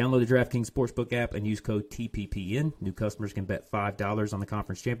 So, download the DraftKings Sportsbook app and use code TPPN. New customers can bet $5 on the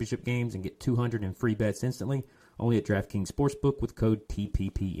conference championship games and get $200 in free bets instantly, only at DraftKings Sportsbook with code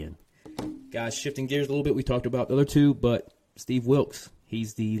TPPN. Guys, shifting gears a little bit, we talked about the other two, but Steve Wilks,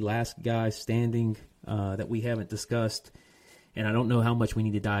 he's the last guy standing that we haven't discussed, and I don't know how much we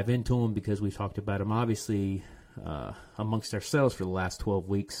need to dive into him because we've talked about him, obviously, amongst ourselves for the last 12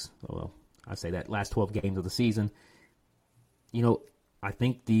 weeks. Well, I say that last 12 games of the season. I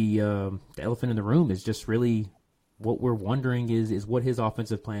think the elephant in the room is just really what we're wondering is what his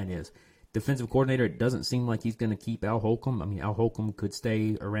offensive plan is. Defensive coordinator, it doesn't seem like he's going to keep Al Holcomb. I mean, Al Holcomb could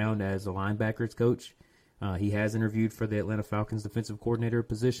stay around as a linebackers coach. He has interviewed for the Atlanta Falcons defensive coordinator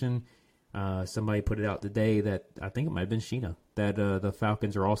position. Somebody put it out today that I think it might have been Sheena, that the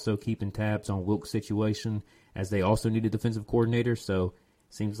Falcons are also keeping tabs on Wilk's situation as they also need a defensive coordinator. So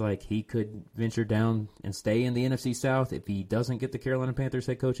seems like he could venture down and stay in the NFC South if he doesn't get the Carolina Panthers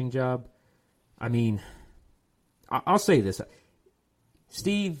head coaching job. I mean, I'll say this.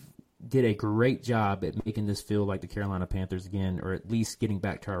 Steve did a great job at making this feel like the Carolina Panthers again, or at least getting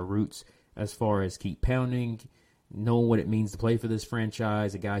back to our roots as far as keep pounding, knowing what it means to play for this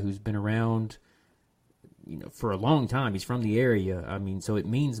franchise, a guy who's been around for a long time. He's from the area. I mean, so it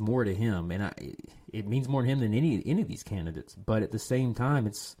means more to him, and it means more to him than any of these candidates. But at the same time,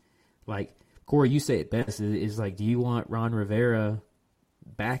 it's like, Corey, you say it best, is like, do you want Ron Rivera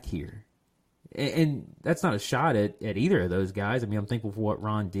back here? And that's not a shot at either of those guys. I mean, I'm thankful for what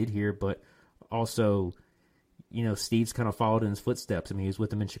Ron did here, but also, Steve's kind of followed in his footsteps. I mean, he was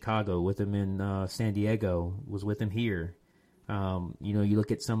with him in Chicago, with him in San Diego, was with him here. You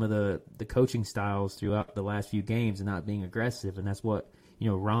look at some of the coaching styles throughout the last few games and not being aggressive, and that's what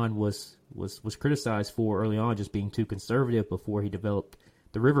Ron was criticized for early on, just being too conservative before he developed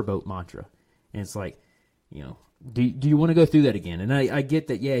the riverboat mantra. And it's like, do you want to go through that again? And I get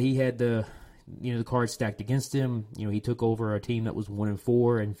that, yeah, he had the cards stacked against him. He took over a team that was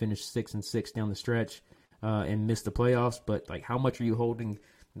 1-4 and finished 6-6 down the stretch and missed the playoffs. But like, how much are you holding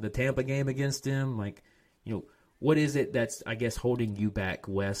the Tampa game against him? Like, what is it that's, I guess, holding you back,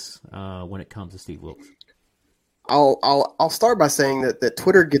 Wes, when it comes to Steve Wilks? I'll start by saying that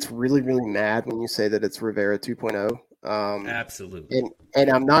Twitter gets really, really mad when you say that it's Rivera 2.0. Absolutely. And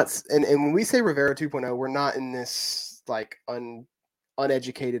I'm not, and when we say Rivera 2.0, we're not in this like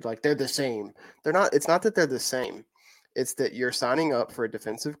uneducated, like they're the same. They're not. It's not that they're the same. It's that you're signing up for a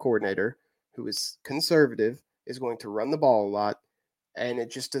defensive coordinator who is conservative, is going to run the ball a lot, and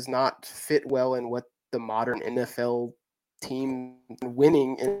it just does not fit well in what the modern NFL team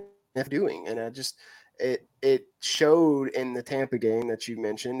winning and doing. And it showed in the Tampa game that you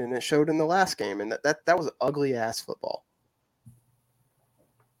mentioned, and it showed in the last game, and that was ugly ass football.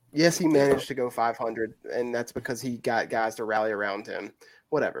 Yes, he managed to go 500, and that's because he got guys to rally around him,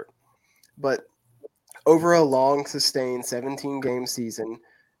 whatever. But over a long, sustained 17-game season,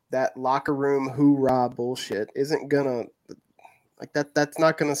 that locker room hoorah bullshit isn't gonna like that. That's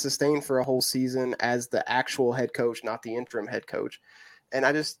not gonna sustain for a whole season as the actual head coach, not the interim head coach. And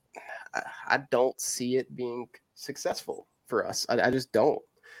I don't see it being successful for us. I just don't.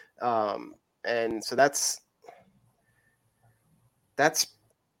 And so that's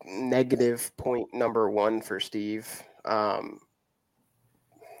negative point number one for Steve. And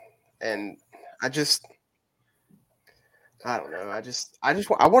I don't know.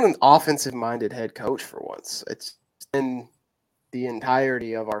 I want an offensive minded head coach for once. It's been the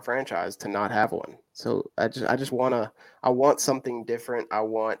entirety of our franchise to not have one. So I want something different. I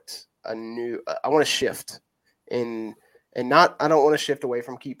want a shift I don't want to shift away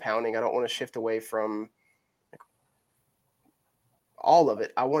from keep pounding. I don't want to shift away from all of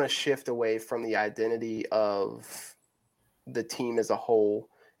it. I want to shift away from the identity of the team as a whole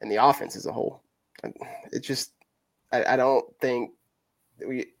and the offense as a whole. It just, I don't think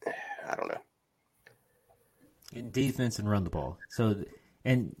I don't know. Defense and run the ball. So,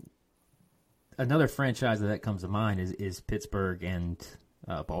 and another franchise that comes to mind is Pittsburgh and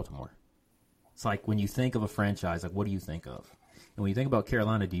Baltimore. It's like when you think of a franchise, like what do you think of? And when you think about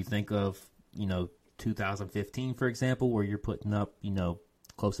Carolina, do you think of, 2015, for example, where you're putting up,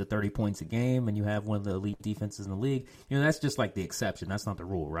 close to 30 points a game and you have one of the elite defenses in the league? That's just like the exception. That's not the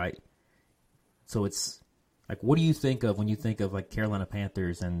rule, right? So it's like, what do you think of when you think of like Carolina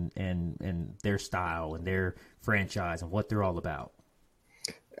Panthers and their style and their franchise and what they're all about?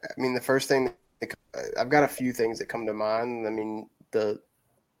 I mean, the first thing, I've got a few things that come to mind. I mean, the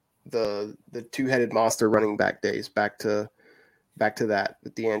two-headed monster running back days, back to that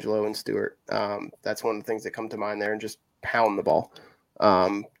with D'Angelo and Stewart. That's one of the things that come to mind there, and just pound the ball.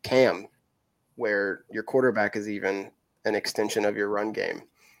 Cam, where your quarterback is even an extension of your run game.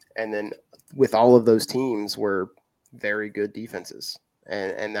 And then with all of those teams were very good defenses.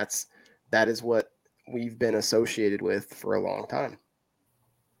 And that is what we've been associated with for a long time.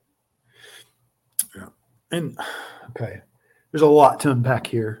 Yeah. And okay, there's a lot to unpack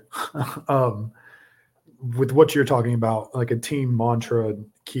here. With what you're talking about, like a team mantra,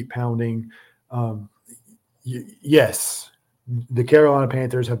 keep pounding. Yes, the Carolina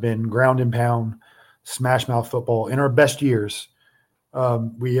Panthers have been ground and pound, smash mouth football in our best years.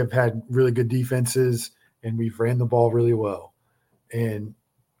 We have had really good defenses, and we've ran the ball really well. And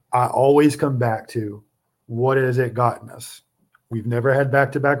I always come back to, what has it gotten us? We've never had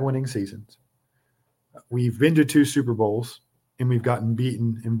back-to-back winning seasons. We've been to 2 Super Bowls, and we've gotten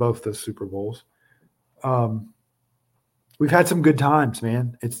beaten in both those Super Bowls. We've had some good times,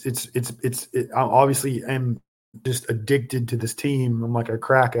 man. I obviously am just addicted to this team. I'm like a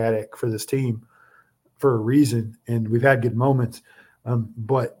crack addict for this team for a reason, and we've had good moments.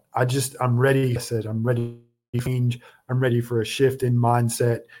 But I'm ready. I said, I'm ready to change. I'm ready for a shift in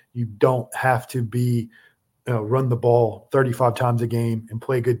mindset. You don't have to run the ball 35 times a game and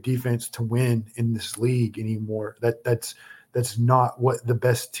play good defense to win in this league anymore. That's not what the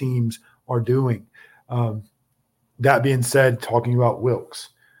best teams are doing. That being said, talking about Wilks,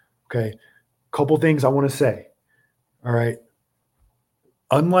 okay, couple things I want to say. All right.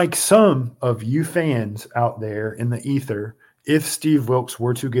 Unlike some of you fans out there in the ether, if Steve Wilks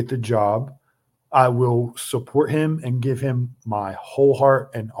were to get the job, I will support him and give him my whole heart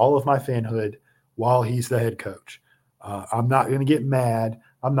and all of my fanhood while he's the head coach. I'm not going to get mad.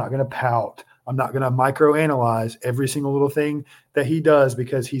 I'm not going to pout. I'm not going to microanalyze every single little thing that he does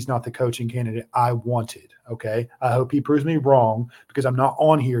because he's not the coaching candidate I wanted, okay? I hope he proves me wrong, because I'm not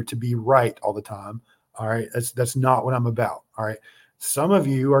on here to be right all the time, all right? That's not what I'm about, all right? Some of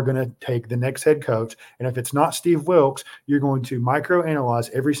you are going to take the next head coach, and if it's not Steve Wilks, you're going to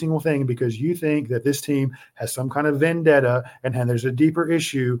microanalyze every single thing because you think that this team has some kind of vendetta and there's a deeper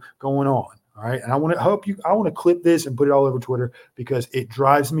issue going on. All right. And I want to clip this and put it all over Twitter because it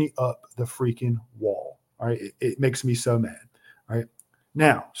drives me up the freaking wall. All right. It makes me so mad. All right.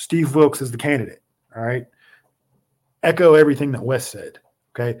 Now, Steve Wilks is the candidate. All right. Echo everything that Wes said.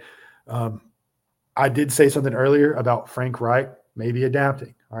 Okay. I did say something earlier about Frank Reich maybe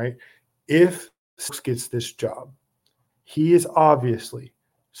adapting. All right. If Wilks gets this job, he is obviously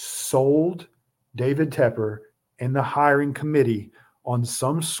sold David Tepper and the hiring committee on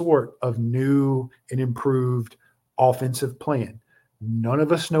some sort of new and improved offensive plan. None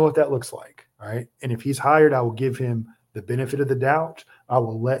of us know what that looks like, all right? And if he's hired, I will give him the benefit of the doubt. I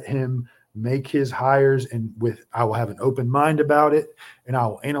will let him make his hires, and I will have an open mind about it, and I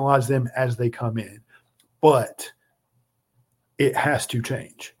will analyze them as they come in. But it has to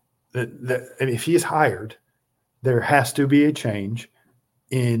change. If he is hired, there has to be a change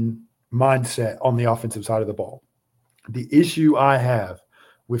in mindset on the offensive side of the ball. The issue I have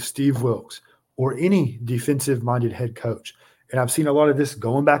with Steve Wilks or any defensive-minded head coach, and I've seen a lot of this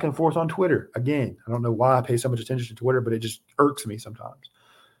going back and forth on Twitter. Again, I don't know why I pay so much attention to Twitter, but it just irks me sometimes.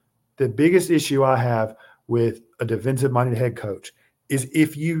 The biggest issue I have with a defensive-minded head coach is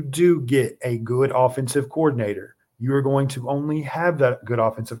if you do get a good offensive coordinator, you are going to only have that good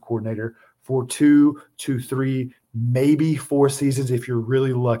offensive coordinator for 2 to 3, maybe 4 seasons if you're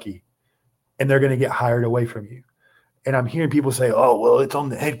really lucky, and they're going to get hired away from you. And I'm hearing people say, oh, well, it's on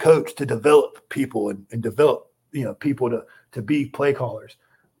the head coach to develop people and develop, people to be play callers.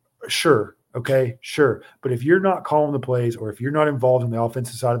 Sure. Okay, sure. But if you're not calling the plays or if you're not involved in the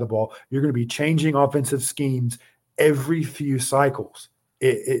offensive side of the ball, you're going to be changing offensive schemes every few cycles.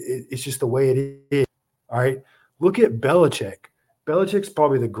 It's just the way it is. All right. Look at Belichick. Belichick's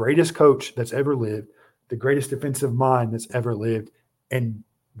probably the greatest coach that's ever lived, the greatest defensive mind that's ever lived. And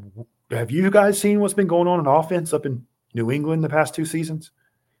have you guys seen what's been going on in offense up in New England the past 2 seasons?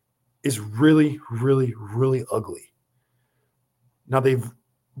 It's really, really, really ugly. Now they've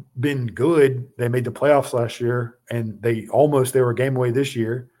been good. They made the playoffs last year, and they were a game away this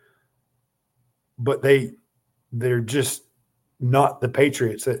year. But they're just not the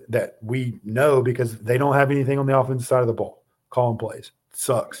Patriots that we know because they don't have anything on the offensive side of the ball. Calling plays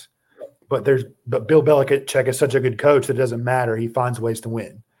sucks. But Bill Belichick is such a good coach that it doesn't matter. He finds ways to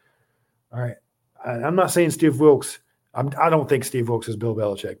win. All right. I'm not saying Steve Wilks. I don't think Steve Wilks is Bill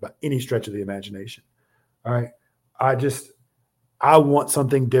Belichick by any stretch of the imagination. All right. I want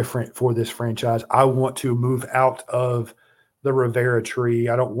something different for this franchise. I want to move out of the Rivera tree.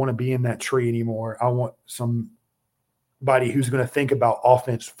 I don't want to be in that tree anymore. I want somebody who's going to think about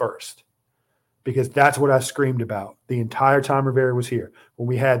offense first, because that's what I screamed about the entire time Rivera was here. When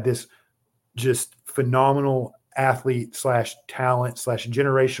we had this just phenomenal athlete / talent /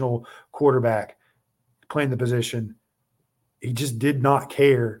 generational quarterback playing the position, he just did not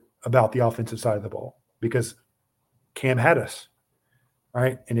care about the offensive side of the ball because Cam had us. All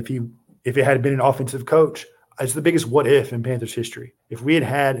right. And if it had been an offensive coach, it's the biggest what if in Panthers history. If we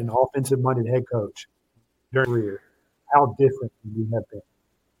had an offensive minded head coach during his career, how different would we have been?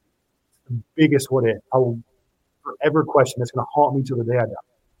 The biggest what if. I will forever question that's going to haunt me till the day I die.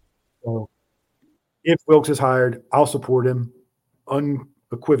 So if Wilks is hired, I'll support him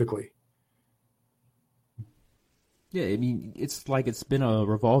unequivocally. Yeah, I mean, it's like it's been a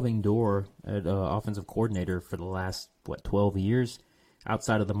revolving door at offensive coordinator for the last, 12 years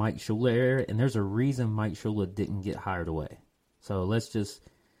outside of the Mike Shula era, and there's a reason Mike Shula didn't get hired away. So let's just,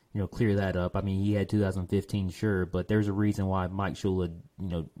 clear that up. I mean, he had 2015, sure, but there's a reason why Mike Shula,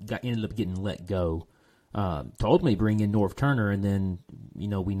 ended up getting let go. To ultimately bring in Norv Turner, and then,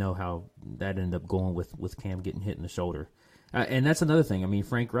 we know how that ended up going with Cam getting hit in the shoulder. And that's another thing. I mean,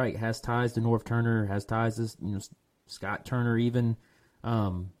 Frank Reich has ties to Norv Turner, has ties to, Scott Turner even,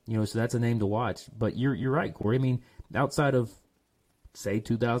 so that's a name to watch. But you're right, Corey. I mean, outside of, say,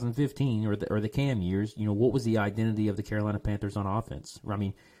 2015 or the Cam years, what was the identity of the Carolina Panthers on offense? I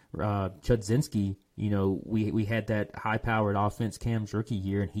mean, Chudzinski, we had that high-powered offense Cam's rookie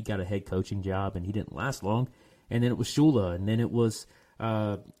year, and he got a head coaching job, and he didn't last long. And then it was Shula, and then it was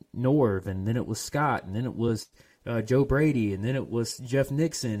Norv, and then it was Scott, and then it was Joe Brady, and then it was Jeff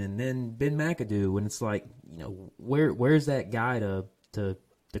Nixon, and then Ben McAdoo. And it's like, where's that guy to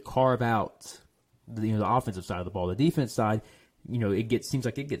carve out the offensive side of the ball? The defense side, seems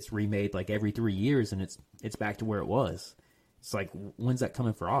like it gets remade like every 3 years, and it's back to where it was. It's like, when's that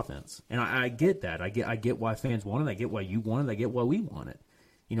coming for offense? And I get that. I get why fans want it. I get why you want it. I get why we want it.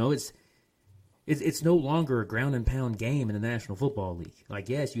 It's no longer a ground and pound game in the National Football League. Like,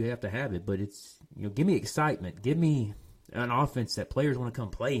 yes, you have to have it, but it's, give me excitement. Give me an offense that players want to come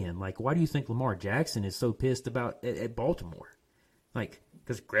play in. Like, why do you think Lamar Jackson is so pissed about at Baltimore? Like,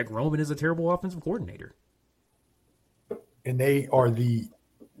 because Greg Roman is a terrible offensive coordinator. And they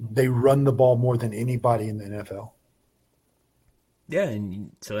run the ball more than anybody in the NFL. Yeah,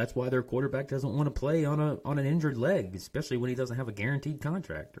 and so that's why their quarterback doesn't want to play on an injured leg, especially when he doesn't have a guaranteed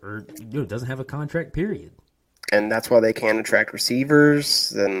contract or doesn't have a contract period. And that's why they can't attract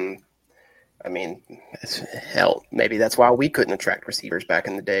receivers. Then, I mean, hell, maybe that's why we couldn't attract receivers back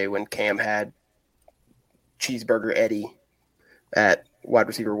in the day when Cam had Cheeseburger Eddie at wide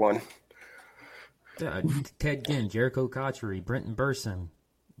receiver 1. Ted Ginn, Jericho Cotchery, Brenton Burson,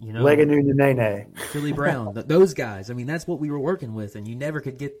 you know, Leganu Nene. Philly Brown, those guys. I mean, that's what we were working with, and you never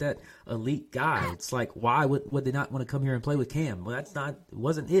could get that elite guy. It's like, why would they not want to come here and play with Cam? Well,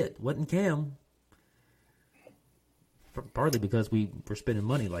 wasn't Cam. Partly because we were spending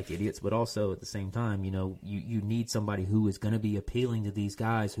money like idiots, but also at the same time, you know, you need somebody who is going to be appealing to these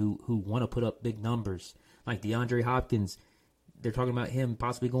guys who want to put up big numbers. Like DeAndre Hopkins, they're talking about him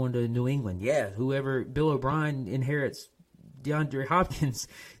possibly going to New England. Yeah, whoever Bill O'Brien inherits DeAndre Hopkins,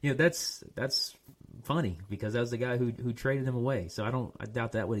 you know, that's funny because that was the guy who traded him away. So I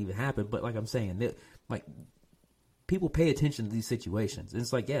doubt that would even happen. But like I'm saying, like people pay attention to these situations. And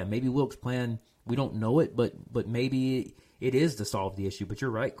it's like, yeah, maybe Wilks' plan, we don't know it, but maybe it is to solve the issue. But you're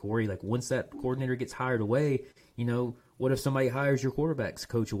right, Corey. Like once that coordinator gets hired away, you know, what if somebody hires your quarterback's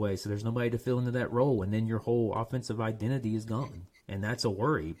coach away? So there's nobody to fill into that role, and then your whole offensive identity is gone, and that's a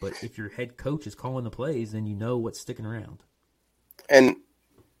worry. But if your head coach is calling the plays, then you know what's sticking around. And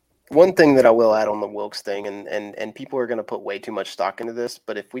one thing that I will add on the Wilks thing, and people are going to put way too much stock into this,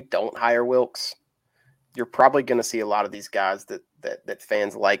 but if we don't hire Wilks, you're probably going to see a lot of these guys that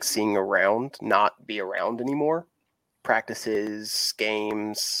fans like seeing around not be around anymore. Practices,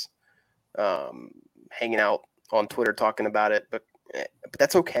 games, hanging out on Twitter talking about it, but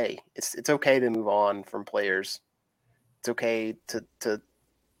that's okay. It's okay to move on from players. It's okay to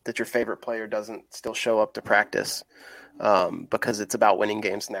that your favorite player doesn't still show up to practice. Because it's about winning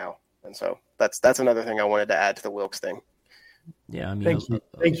games now. And so that's another thing I wanted to add to the Wilks thing. Yeah, I mean,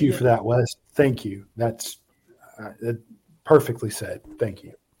 thank you for that, Wes. Thank you. That's perfectly said. Thank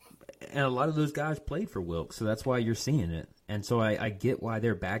you. And a lot of those guys played for Wilks, so that's why you're seeing it. And so I get why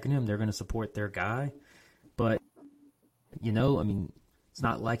they're backing him. They're going to support their guy. But, you know, I mean, it's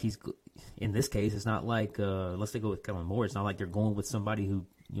not like he's – in this case, it's not like let's say go with Kellen Moore. It's not like they're going with somebody who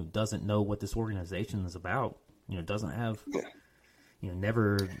doesn't know what this organization is about. Doesn't have,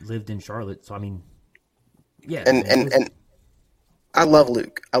 never lived in Charlotte. So, I mean, yeah. And I love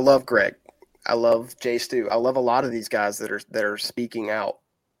Luke. I love Greg. I love Jay Stu. I love a lot of these guys that are speaking out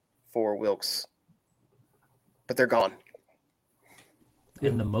for Wilks, but they're gone.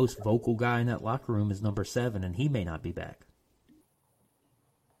 And the most vocal guy in that locker room is number 7, and he may not be back.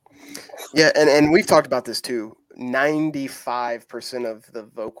 Yeah, and we've talked about this too. 95% of the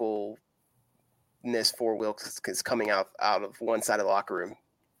vocalness for Wilks is coming out of one side of the locker room.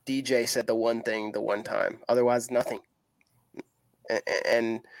 DJ said the one thing the one time. Otherwise, nothing.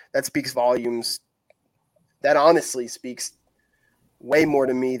 And that speaks volumes. That honestly speaks way more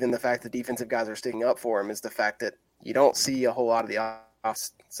to me than the fact that defensive guys are sticking up for him is the fact that you don't see a whole lot of the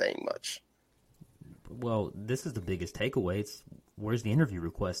offs saying much. Well, this is the biggest takeaway. It's where's the interview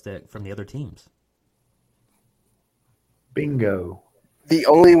request from the other teams? Bingo. The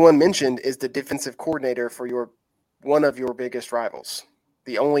only one mentioned is the defensive coordinator for one of your biggest rivals.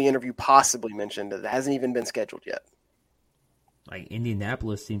 The only interview possibly mentioned that hasn't even been scheduled yet. Like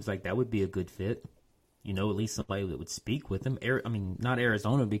Indianapolis seems like that would be a good fit. At least somebody that would speak with him. I mean, not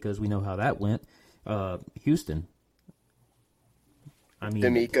Arizona because we know how that went. Houston. I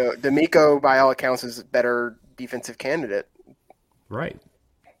mean, D'Amico, by all accounts, is a better defensive candidate. Right.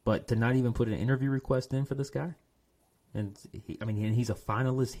 But to not even put an interview request in for this guy? And he's a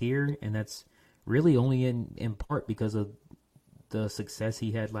finalist here, and that's really only in part because of the success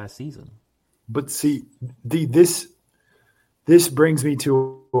he had last season. But see, this brings me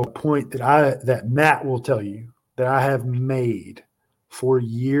to a point that Matt will tell you that I have made for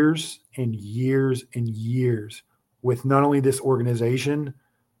years and years and years with not only this organization,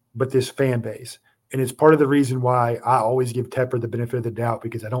 but this fan base. And it's part of the reason why I always give Tepper the benefit of the doubt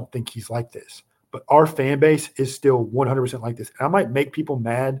because I don't think he's like this. But our fan base is still 100% like this. And I might make people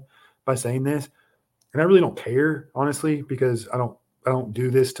mad by saying this, and I really don't care, honestly, because I don't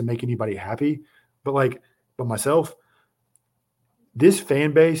do this to make anybody happy. But myself, this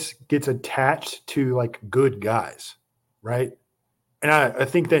fan base gets attached to like good guys, right? And I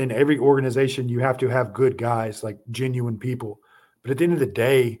think that in every organization you have to have good guys, like genuine people. But at the end of the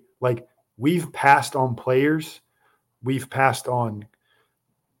day, like we've passed on players, we've passed on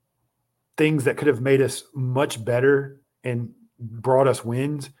things that could have made us much better and brought us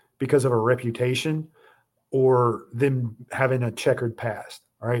wins because of a reputation or them having a checkered past,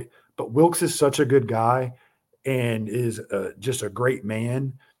 all right? But Wilks is such a good guy and is just a great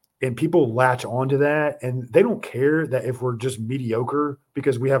man, and people latch onto that, and they don't care that if we're just mediocre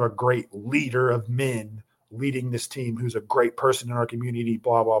because we have a great leader of men leading this team who's a great person in our community,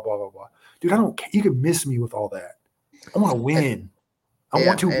 blah, blah, blah, blah, blah. Dude, I don't care. You can miss me with all that. I want to win. I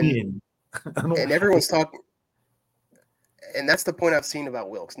want to win. And everyone's talking, and that's the point I've seen about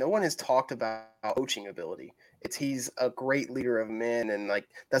Wilks. No one has talked about coaching ability. It's he's a great leader of men, and like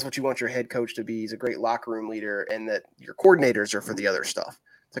that's what you want your head coach to be. He's a great locker room leader, and that your coordinators are for the other stuff.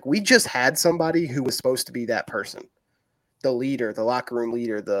 It's like we just had somebody who was supposed to be that person, the leader, the locker room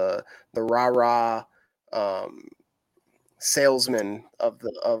leader, the rah-rah salesman of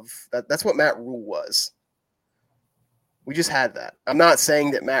that. That's what Matt Rule was. We just had that. I'm not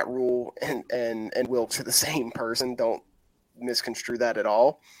saying that Matt Rule and Wilks are the same person. Don't misconstrue that at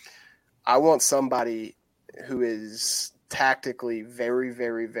all. I want somebody who is tactically very,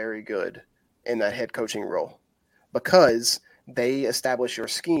 very, very good in that head coaching role, because they establish your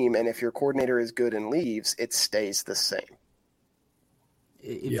scheme, and if your coordinator is good and leaves, it stays the same.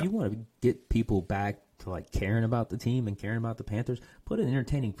 If you want to get people back to like caring about the team and caring about the Panthers, put an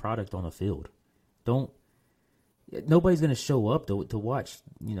entertaining product on the field. Nobody's going to show up to watch,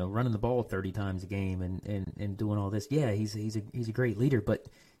 running the ball 30 times a game and doing all this. Yeah, he's a great leader, but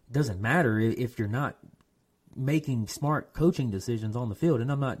it doesn't matter if you're not making smart coaching decisions on the field.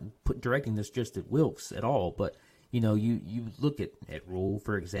 And I'm not directing this just at Wilks at all, but you look at Rule,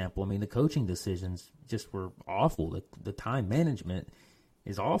 for example. I mean, the coaching decisions just were awful. The time management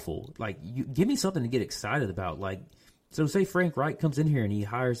is awful. Like, you give me something to get excited about. Like, so say Frank Reich comes in here and he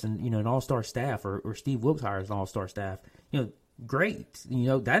hires an all-star staff, or Steve Wilks hires an all-star staff. Great.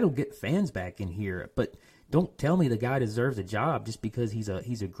 That'll get fans back in here. But don't tell me the guy deserves a job just because he's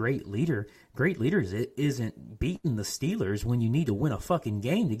a great leader. Great leaders isn't beating the Steelers when you need to win a fucking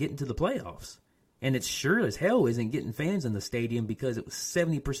game to get into the playoffs. And it sure as hell isn't getting fans in the stadium because it was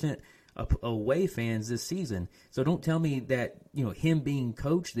 70% away fans this season. So don't tell me that, him being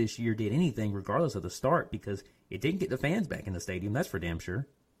coach this year did anything regardless of the start, because it didn't get the fans back in the stadium. That's for damn sure.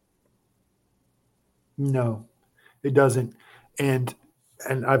 No, it doesn't. And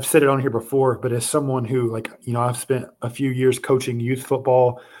I've said it on here before, but as someone who, I've spent a few years coaching youth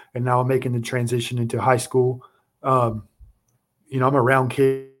football and now I'm making the transition into high school. I'm around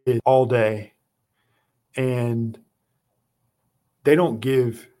kids all day, and they don't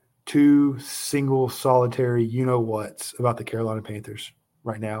give two single solitary you-know-whats about the Carolina Panthers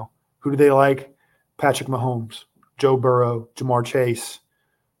right now. Who do they like? Patrick Mahomes, Joe Burrow, Jamar Chase.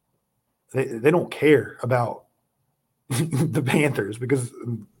 They don't care about the Panthers because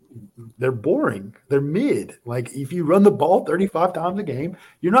they're boring. They're mid. Like, if you run the ball 35 times a game,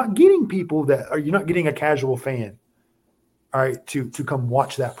 you're not getting you're not getting a casual fan, all right, to come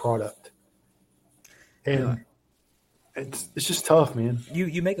watch that product. And it's just tough, man.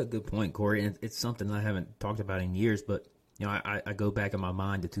 You make a good point, Corey, and it's something I haven't talked about in years, but I go back in my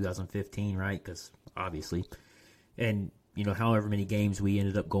mind to 2015, right? Because obviously, and however many games we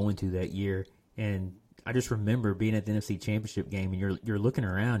ended up going to that year, and I just remember being at the NFC Championship game, and you're looking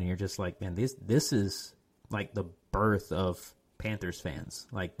around and you're just like, man, this is like the birth of Panthers fans.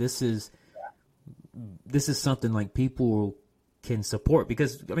 Like, this is something like people can support,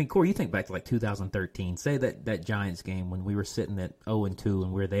 because I mean, Corey, you think back to like 2013, say that Giants game when we were sitting at 0-2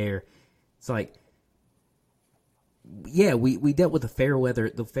 and we're there. It's like, yeah, we dealt with the fair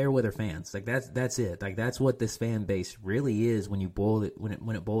weather fans. Like, that's it. Like, that's what this fan base really is when you boil it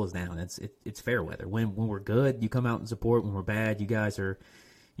when it boils down. It's fair weather. When we're good, you come out and support. When we're bad, you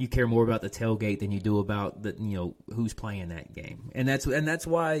care more about the tailgate than you do about the who's playing that game. And that's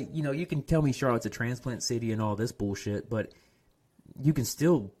why you can tell me Charlotte's a transplant city and all this bullshit, but you can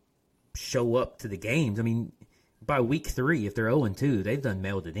still show up to the games. I mean, by week 3, if they're 0-2, they've done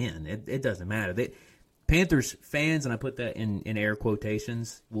mailed it in. It doesn't matter. Panthers fans, and I put that in air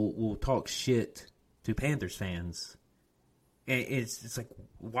quotations, will talk shit to Panthers fans. And it's like,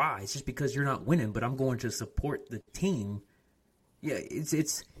 why? It's just because you're not winning, but I'm going to support the team. Yeah,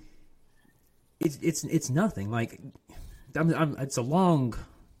 it's nothing. Like, it's a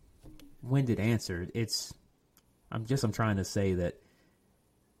long-winded answer. I'm trying to say that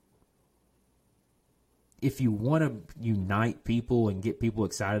if you want to unite people and get people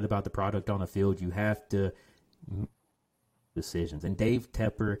excited about the product on the field, you have to make decisions. And Dave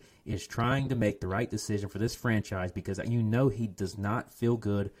Tepper is trying to make the right decision for this franchise, because he does not feel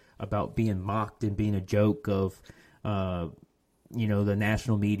good about being mocked and being a joke of, the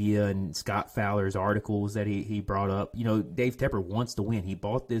national media and Scott Fowler's articles that he brought up. Dave Tepper wants to win. He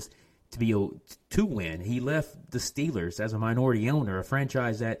bought this to win. He left the Steelers as a minority owner, a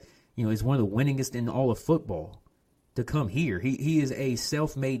franchise that is one of the winningest in all of football, to come here. He is a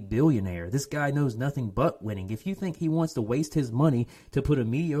self-made billionaire. This guy knows nothing but winning. If you think he wants to waste his money to put a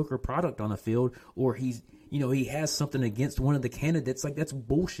mediocre product on the field, or he has something against one of the candidates, like, that's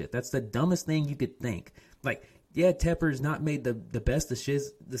bullshit. That's the dumbest thing you could think. Like, yeah, Tepper's not made the best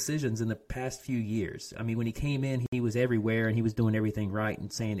decisions in the past few years. I mean, when he came in, he was everywhere and he was doing everything right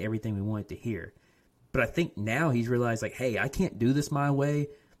and saying everything we wanted to hear. But I think now he's realized, like, hey, I can't do this my way.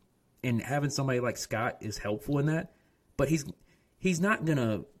 And having somebody like Scott is helpful in that. But he's not going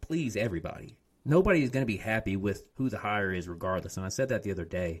to please everybody. Nobody is going to be happy with who the hire is regardless. And I said that the other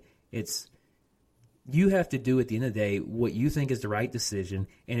day. You have to do at the end of the day what you think is the right decision.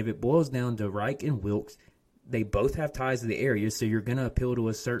 And if it boils down to Reich and Wilks, they both have ties to the area. So you're going to appeal to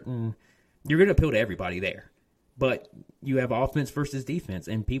you're going to appeal to everybody there. But you have offense versus defense,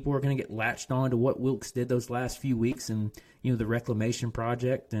 and people are going to get latched on to what Wilks did those last few weeks and, the reclamation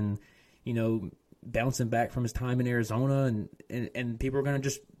project and, bouncing back from his time in Arizona. And people are going to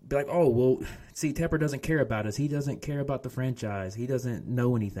just be like, oh, well, see, Tepper doesn't care about us. He doesn't care about the franchise. He doesn't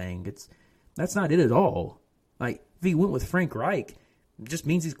know anything. That's not it at all. Like, if he went with Frank Reich, it just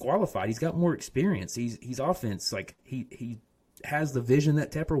means he's qualified. He's got more experience. He's offense. Like, he has the vision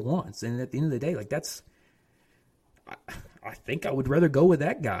that Tepper wants. And at the end of the day, like, that's – I think I would rather go with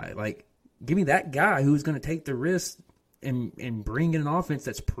that guy. Like, give me that guy who's going to take the risk and bring in an offense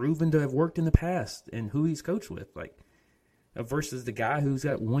that's proven to have worked in the past and who he's coached with. Like, versus the guy who's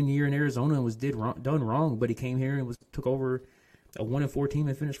got 1 year in Arizona and was done wrong, but he came here and took over a 1-4 team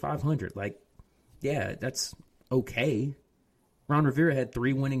and finished 500. Like, yeah, that's okay. Ron Rivera had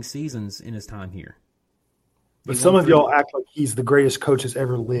 3 winning seasons in his time here. But some of y'all act like he's the greatest coach that's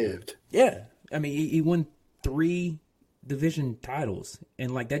ever lived. Yeah, I mean, he won 3 division titles,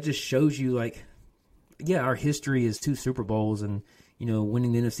 and like that just shows you, like, yeah, our history is 2 Super Bowls and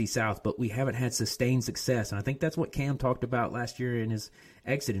winning the NFC South, but we haven't had sustained success. And I think that's what Cam talked about last year in his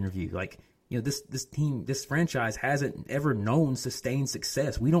exit interview. Like, this team, this franchise hasn't ever known sustained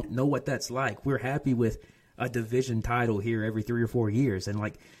success. We don't know what that's like. We're happy with a division title here every 3 or 4 years, and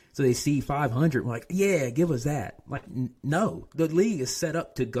like, so they see 500, we're like, yeah, give us that. Like, no, the league is set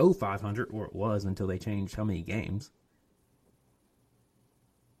up to go 500, or it was until they changed how many games.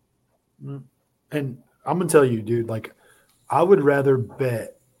 And I'm going to tell you, dude, like, I would rather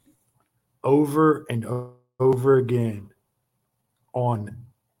bet over and over again on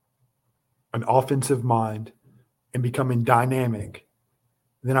an offensive mind and becoming dynamic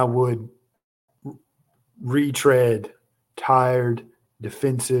than I would retread tired,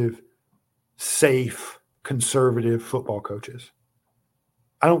 defensive, safe, conservative football coaches.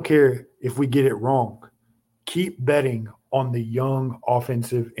 I don't care if we get it wrong. Keep betting on the young,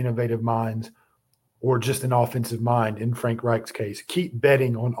 offensive, innovative minds, or just an offensive mind in Frank Reich's case. Keep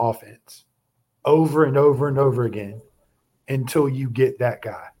betting on offense over and over and over again until you get that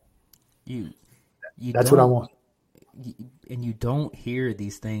guy. That's what I want. And you don't hear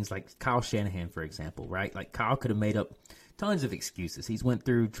these things like Kyle Shanahan, for example, right? Like, Kyle could have made up tons of excuses. He's went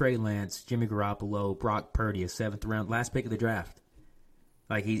through Trey Lance, Jimmy Garoppolo, Brock Purdy, a 7th round, last pick of the draft.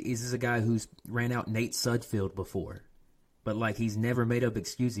 Like, he's a guy who's ran out Nate Sudfeld before. But, like, he's never made up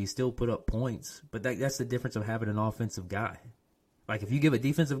excuses. He still put up points. But that's the difference of having an offensive guy. Like, if you give a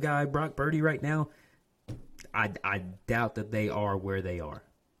defensive guy Brock Purdy right now, I doubt that they are where they are.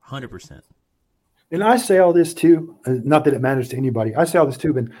 100%. And I say all this too, not that it matters to anybody. I say all this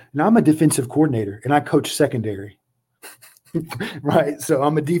too, but now I'm a defensive coordinator and I coach secondary. Right? So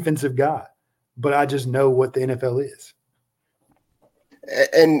I'm a defensive guy, but I just know what the NFL is.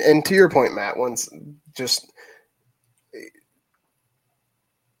 And to your point, Matt,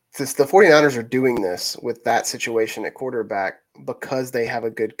 since the 49ers are doing this with that situation at quarterback because they have a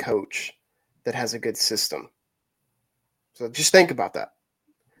good coach that has a good system. So just think about that.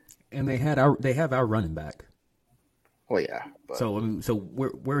 And they have our running back. Well, yeah. But... So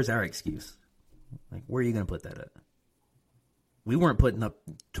where's our excuse? Like, where are you going to put that at? We weren't putting up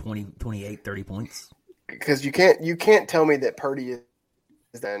 20, 28, 30 points. Because you can't tell me that Purdy is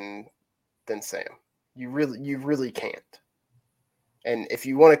than Sam. You really can't. And if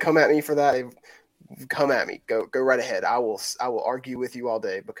you want to come at me for that, come at me. Go right ahead. I will argue with you all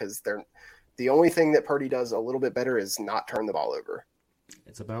day because the only thing that Purdy does a little bit better is not turn the ball over.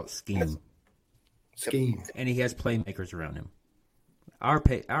 It's about scheme. Scheme. And he has playmakers around him. Our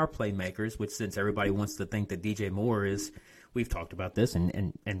playmakers, which since everybody wants to think that DJ Moore is, we've talked about this,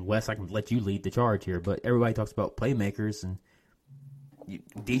 and Wes, I can let you lead the charge here, but everybody talks about playmakers, and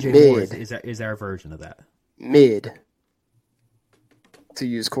DJ Moore is our version of that. Mid, to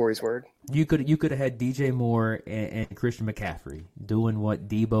use Corey's word. You could have had DJ Moore and Christian McCaffrey doing what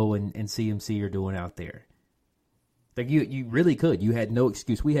Debo and CMC are doing out there. Like, you really could. You had no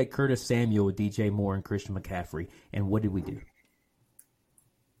excuse. We had Curtis Samuel, DJ Moore, and Christian McCaffrey, and what did we do?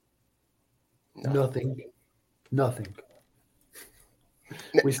 Nothing.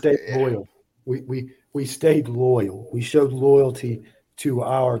 We stayed loyal. We stayed loyal. We showed loyalty to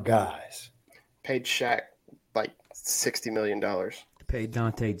our guys. Paid Shaq like $60 million. pay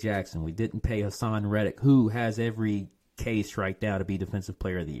Dante Jackson. We didn't pay Hassan Reddick, who has every case right now to be Defensive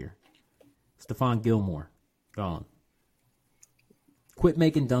Player of the Year. Stephon Gilmore, gone. Quit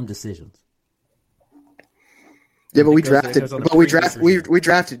making dumb decisions. Yeah, but we drafted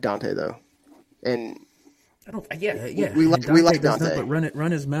Dante though, and we like Dante. But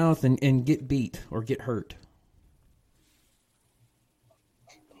run his mouth and get beat or get hurt.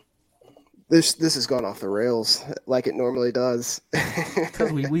 This has gone off the rails like it normally does.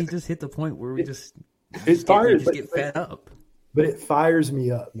 Because we just hit the point where we just get fed up. But it fires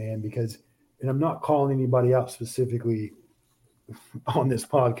me up, man, because, and I'm not calling anybody out specifically on this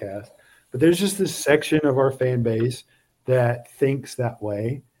podcast, but there's just this section of our fan base that thinks that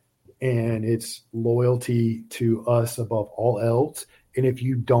way, and it's loyalty to us above all else. And if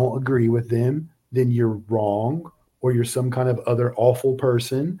you don't agree with them, then you're wrong, or you're some kind of other awful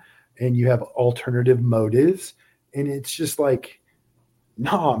person, and you have alternative motives. And it's just like,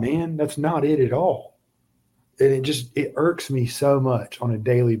 nah, man, that's not it at all. And it irks me so much on a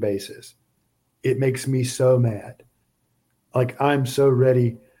daily basis. It makes me so mad. Like, I'm so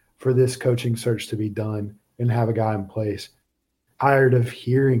ready for this coaching search to be done and have a guy in place. Tired of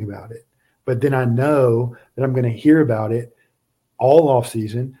hearing about it. But then I know that I'm going to hear about it all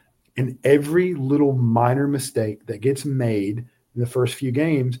offseason, and every little minor mistake that gets made in the first few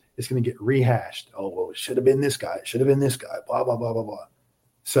games is going to get rehashed. Oh, well, it should have been this guy. It should have been this guy. Blah, blah, blah, blah, blah.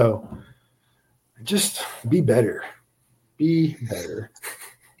 So just be better. Be better.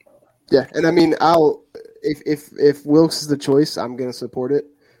 Yeah, and I mean, if Wilkes is the choice, I'm going to support it.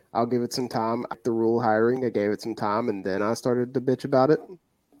 I'll give it some time. The rule hiring, I gave it some time, and then I started to bitch about it.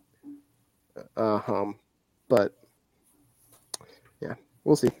 But yeah,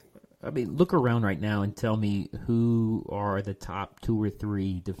 we'll see. I mean, look around right now and tell me who are the top 2 or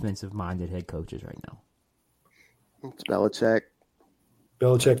 3 defensive-minded head coaches right now. It's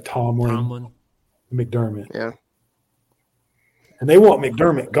Belichick, Tomlin, McDermott. Yeah. And they want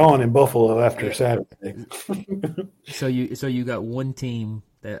McDermott gone in Buffalo after Saturday. So you got one team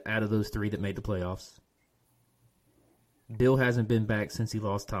that out of those 3 that made the playoffs. Bill hasn't been back since he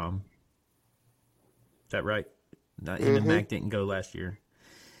lost Tom. Is that right? Him and Mac didn't go last year.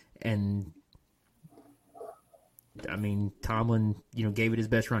 And I mean, Tomlin, gave it his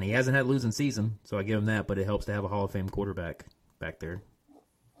best run. He hasn't had a losing season, so I give him that, but it helps to have a Hall of Fame quarterback back there.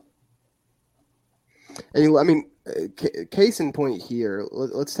 And I mean, case in point here,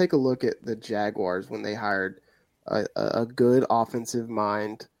 let's take a look at the Jaguars when they hired a good offensive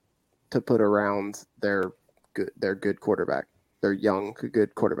mind to put around their good quarterback, their young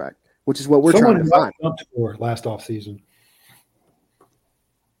good quarterback, which is what we're trying to find. For last offseason.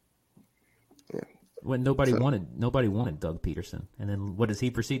 Yeah. When nobody wanted Doug Peterson, and then what does he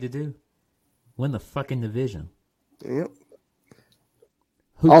proceed to do? Win the fucking division. Yep.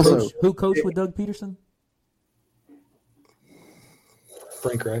 Who coached with Doug Peterson?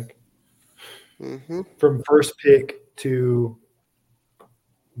 Frank Reich. Mm-hmm. From first pick to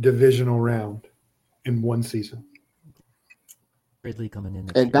divisional round in one season. Ridley coming in.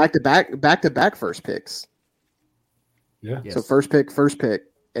 And back to back first picks. Yeah. Yes. So first pick,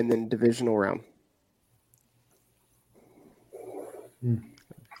 and then divisional round.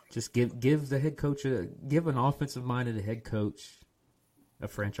 Just give the head coach give an offensive minded head coach a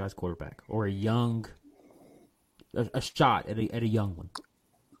franchise quarterback or a shot at a young one.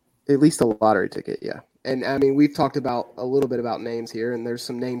 At least a lottery ticket, yeah. And I mean, we've talked about a little bit about names here, and there's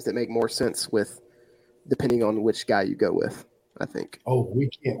some names that make more sense with depending on which guy you go with, I think. Oh, we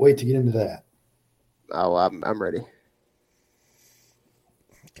can't wait to get into that. Oh, I'm ready.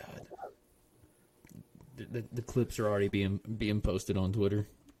 God, the clips are already being posted on Twitter.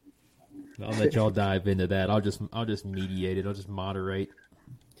 I'll let y'all dive into that. I'll just mediate it. I'll just moderate.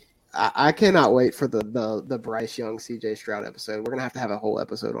 I cannot wait for the Bryce Young CJ Stroud episode. We're gonna have a whole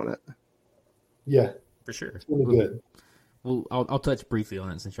episode on it. Yeah, for sure. It's really good. Well, I'll touch briefly on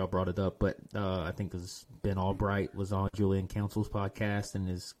it since y'all brought it up. But I think Ben Albright was on Julian Council's podcast, and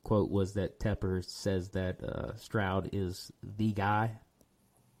his quote was that Tepper says that Stroud is the guy.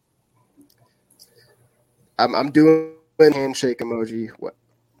 I'm doing handshake emoji,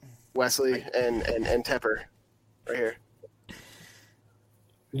 Wesley and Tepper right here.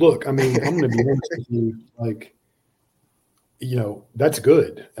 Look, I mean, I'm going to be honest with you. That's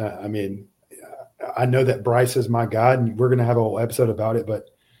good. I mean, I know that Bryce is my guy, and we're going to have a whole episode about it. But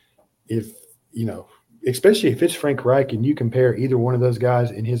if especially if it's Frank Reich, and you compare either one of those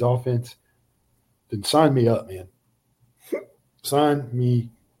guys in his offense, then sign me up, man. Sign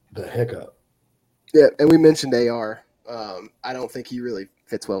me the heck up. Yeah, and we mentioned AR. I don't think he really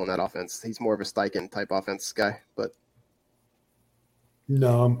fits well in that offense. He's more of a Steichen type offense guy, but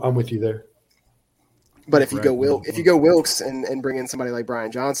No, I'm with you there. But if you go Wilkes and bring in somebody like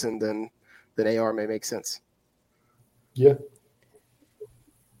Brian Johnson, then AR may make sense. Yeah.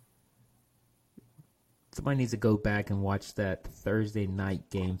 Somebody needs to go back and watch that Thursday night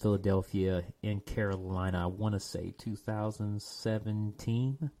game, Philadelphia in Carolina. I want to say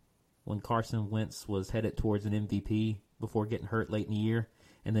 2017, when Carson Wentz was headed towards an MVP before getting hurt late in the year.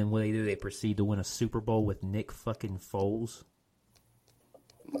 And then what they do, they proceed to win a Super Bowl with Nick fucking Foles.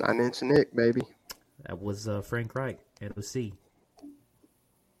 9-inch Nick, baby. That was Frank Reich at OC.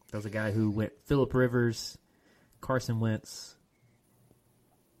 That was a guy who went Phillip Rivers, Carson Wentz,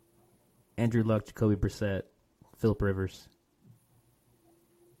 Andrew Luck, Jacoby Brissett, Phillip Rivers,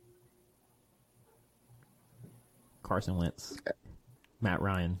 Carson Wentz, Matt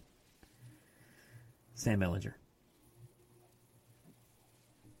Ryan, Sam Ehlinger.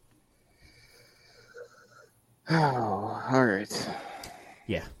 Oh, all right.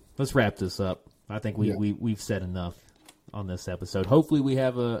 Yeah, let's wrap this up. I think we've said enough on this episode. Hopefully we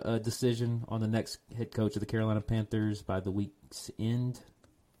have a decision on the next head coach of the Carolina Panthers by the week's end.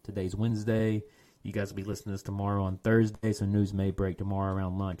 Today's Wednesday. You guys will be listening to this tomorrow on Thursday, so news may break tomorrow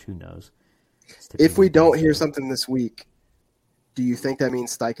around lunch. Who knows? If we don't hear something this week, do you think that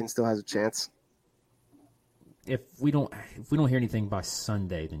means Steichen still has a chance? If we don't hear anything by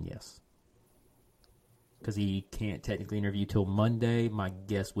Sunday, then yes. Because he can't technically interview till Monday. My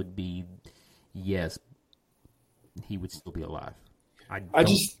guess would be yes, he would still be alive.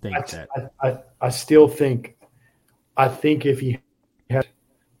 I still think if he had,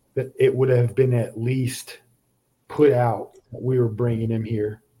 that it would have been at least put out that we were bringing him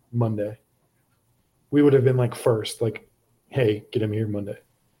here Monday. We would have been like first, like, hey, get him here Monday.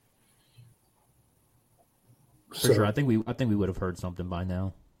 For sure, I think we would have heard something by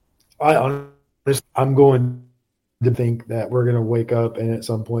now. I'm going to think that we're going to wake up and at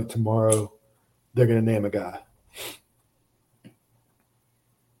some point tomorrow they're going to name a guy.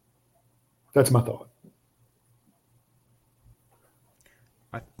 That's my thought.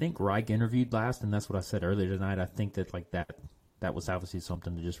 I think Reich interviewed last, and that's what I said earlier tonight. I think that that was obviously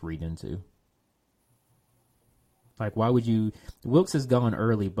something to just read into. Like, why would you? Wilkes has gone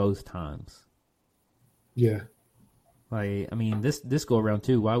early both times. Yeah. Like, I mean, this go around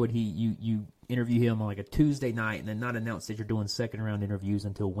too. Why would you interview him on like a Tuesday night and then not announce that you're doing second round interviews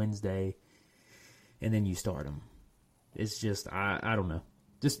until Wednesday, and then you start him? It's just I don't know.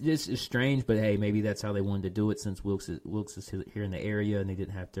 Just it's strange, but hey, maybe that's how they wanted to do it since Wilkes is here in the area and they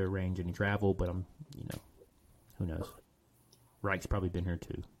didn't have to arrange any travel. But who knows? Reich's probably been here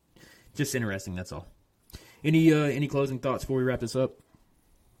too. Just interesting. That's all. Any closing thoughts before we wrap this up?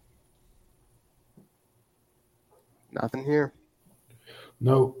 Nothing here.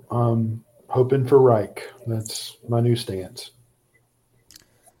 No, hoping for Reich. That's my new stance.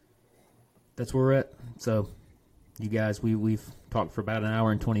 That's where we're at. So, you guys, we've talked for about an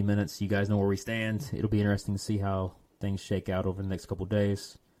hour and 20 minutes. You guys know where we stand. It'll be interesting to see how things shake out over the next couple of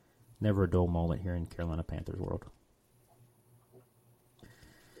days. Never a dull moment here in Carolina Panthers world.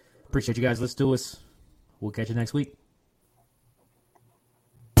 Appreciate you guys listening to us. We'll catch you next week.